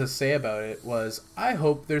wanted to say about it was I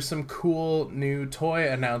hope there's some cool new toy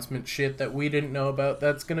announcement shit that we didn't know about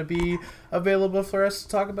that's going to be available for us to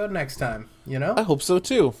talk about next time, you know? I hope so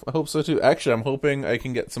too. Actually, I'm hoping I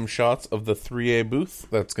can get some shots of the 3A booth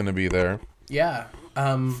that's going to be there Yeah.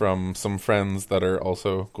 from some friends that are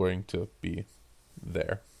also going to be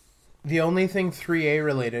there. The only thing 3A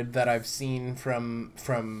related that I've seen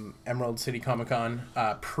from Emerald City Comic Con,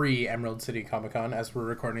 pre-Emerald City Comic Con, as we're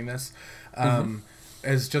recording this,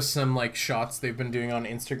 is just some like shots they've been doing on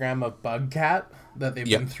Instagram of Bugcat that they've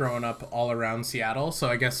been throwing up all around Seattle. So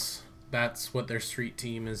I guess that's what their street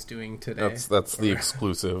team is doing today. That's the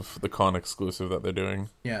exclusive, the con exclusive that they're doing.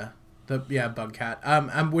 Yeah,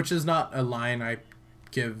 Bugcat. Which is not a line I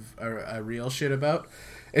give a real shit about.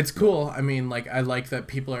 It's cool. I mean, like, I like that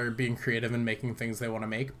people are being creative and making things they want to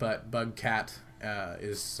make, but Bugcat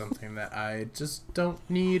is something that I just don't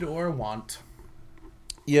need or want.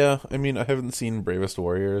 Yeah, I mean, I haven't seen Bravest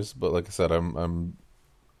Warriors, but like I said, I'm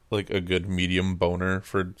like a good medium boner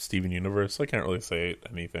for Steven Universe. I can't really say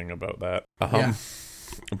anything about that. Yeah.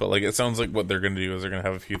 But like it sounds like what they're gonna do is they're gonna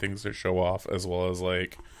have a few things to show off, as well as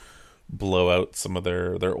like blow out some of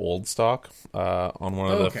their old stock. On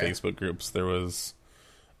one of the Facebook groups, there was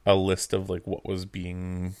a list of like what was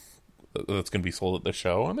being that's gonna be sold at the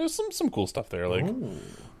show, and there's some cool stuff there, like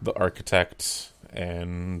the Architect,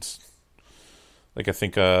 and like I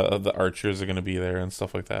think the Archers are gonna be there and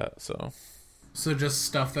stuff like that. So just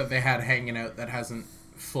stuff that they had hanging out that hasn't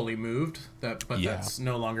fully moved, that's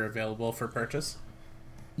no longer available for purchase.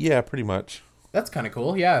 Yeah, pretty much. That's kind of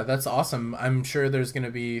cool. Yeah, that's awesome. I'm sure there's going to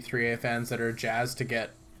be 3A fans that are jazzed to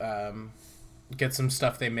get some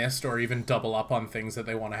stuff they missed, or even double up on things that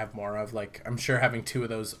they want to have more of. Like, I'm sure having 2 of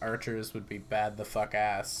those Archers would be bad the fuck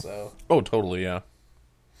ass. So. Oh, totally. Yeah.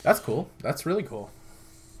 That's cool. That's really cool.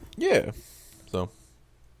 Yeah. So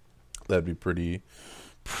that'd be pretty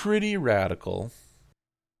radical.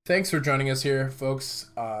 Thanks for joining us here, folks,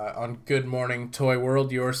 on Good Morning Toy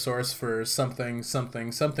World, your source for something.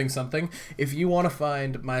 If you want to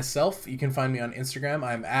find myself, you can find me on Instagram.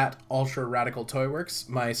 I'm at Ultra Radical Toyworks.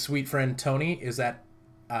 My sweet friend Tony is at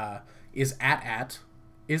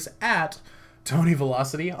Tony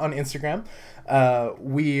Velocity on Instagram.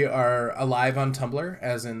 We are alive on Tumblr,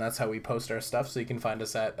 as in that's how we post our stuff, so you can find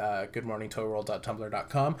us at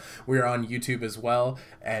goodmorningtoyworld.tumblr.com. We're on YouTube as well,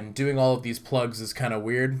 and doing all of these plugs is kind of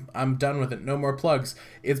weird. I'm done with it. No more plugs.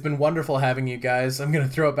 It's been wonderful having you guys. I'm going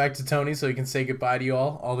to throw it back to Tony so he can say goodbye to you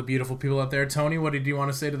all the beautiful people out there. Tony, what did you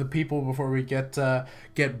want to say to the people before we get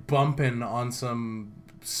bumping on some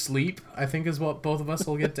sleep, I think is what both of us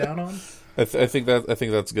will get down on? I think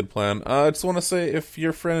that's a good plan. I just want to say, if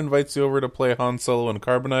your friend invites you over to play Han Solo and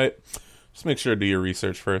Carbonite, just make sure to do your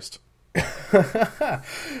research first.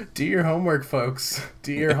 Do your homework, folks.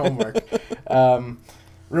 Do your homework.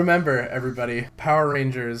 Remember, everybody, Power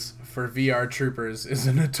Rangers for VR troopers is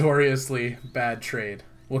a notoriously bad trade.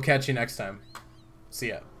 We'll catch you next time. See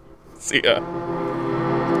ya. See ya.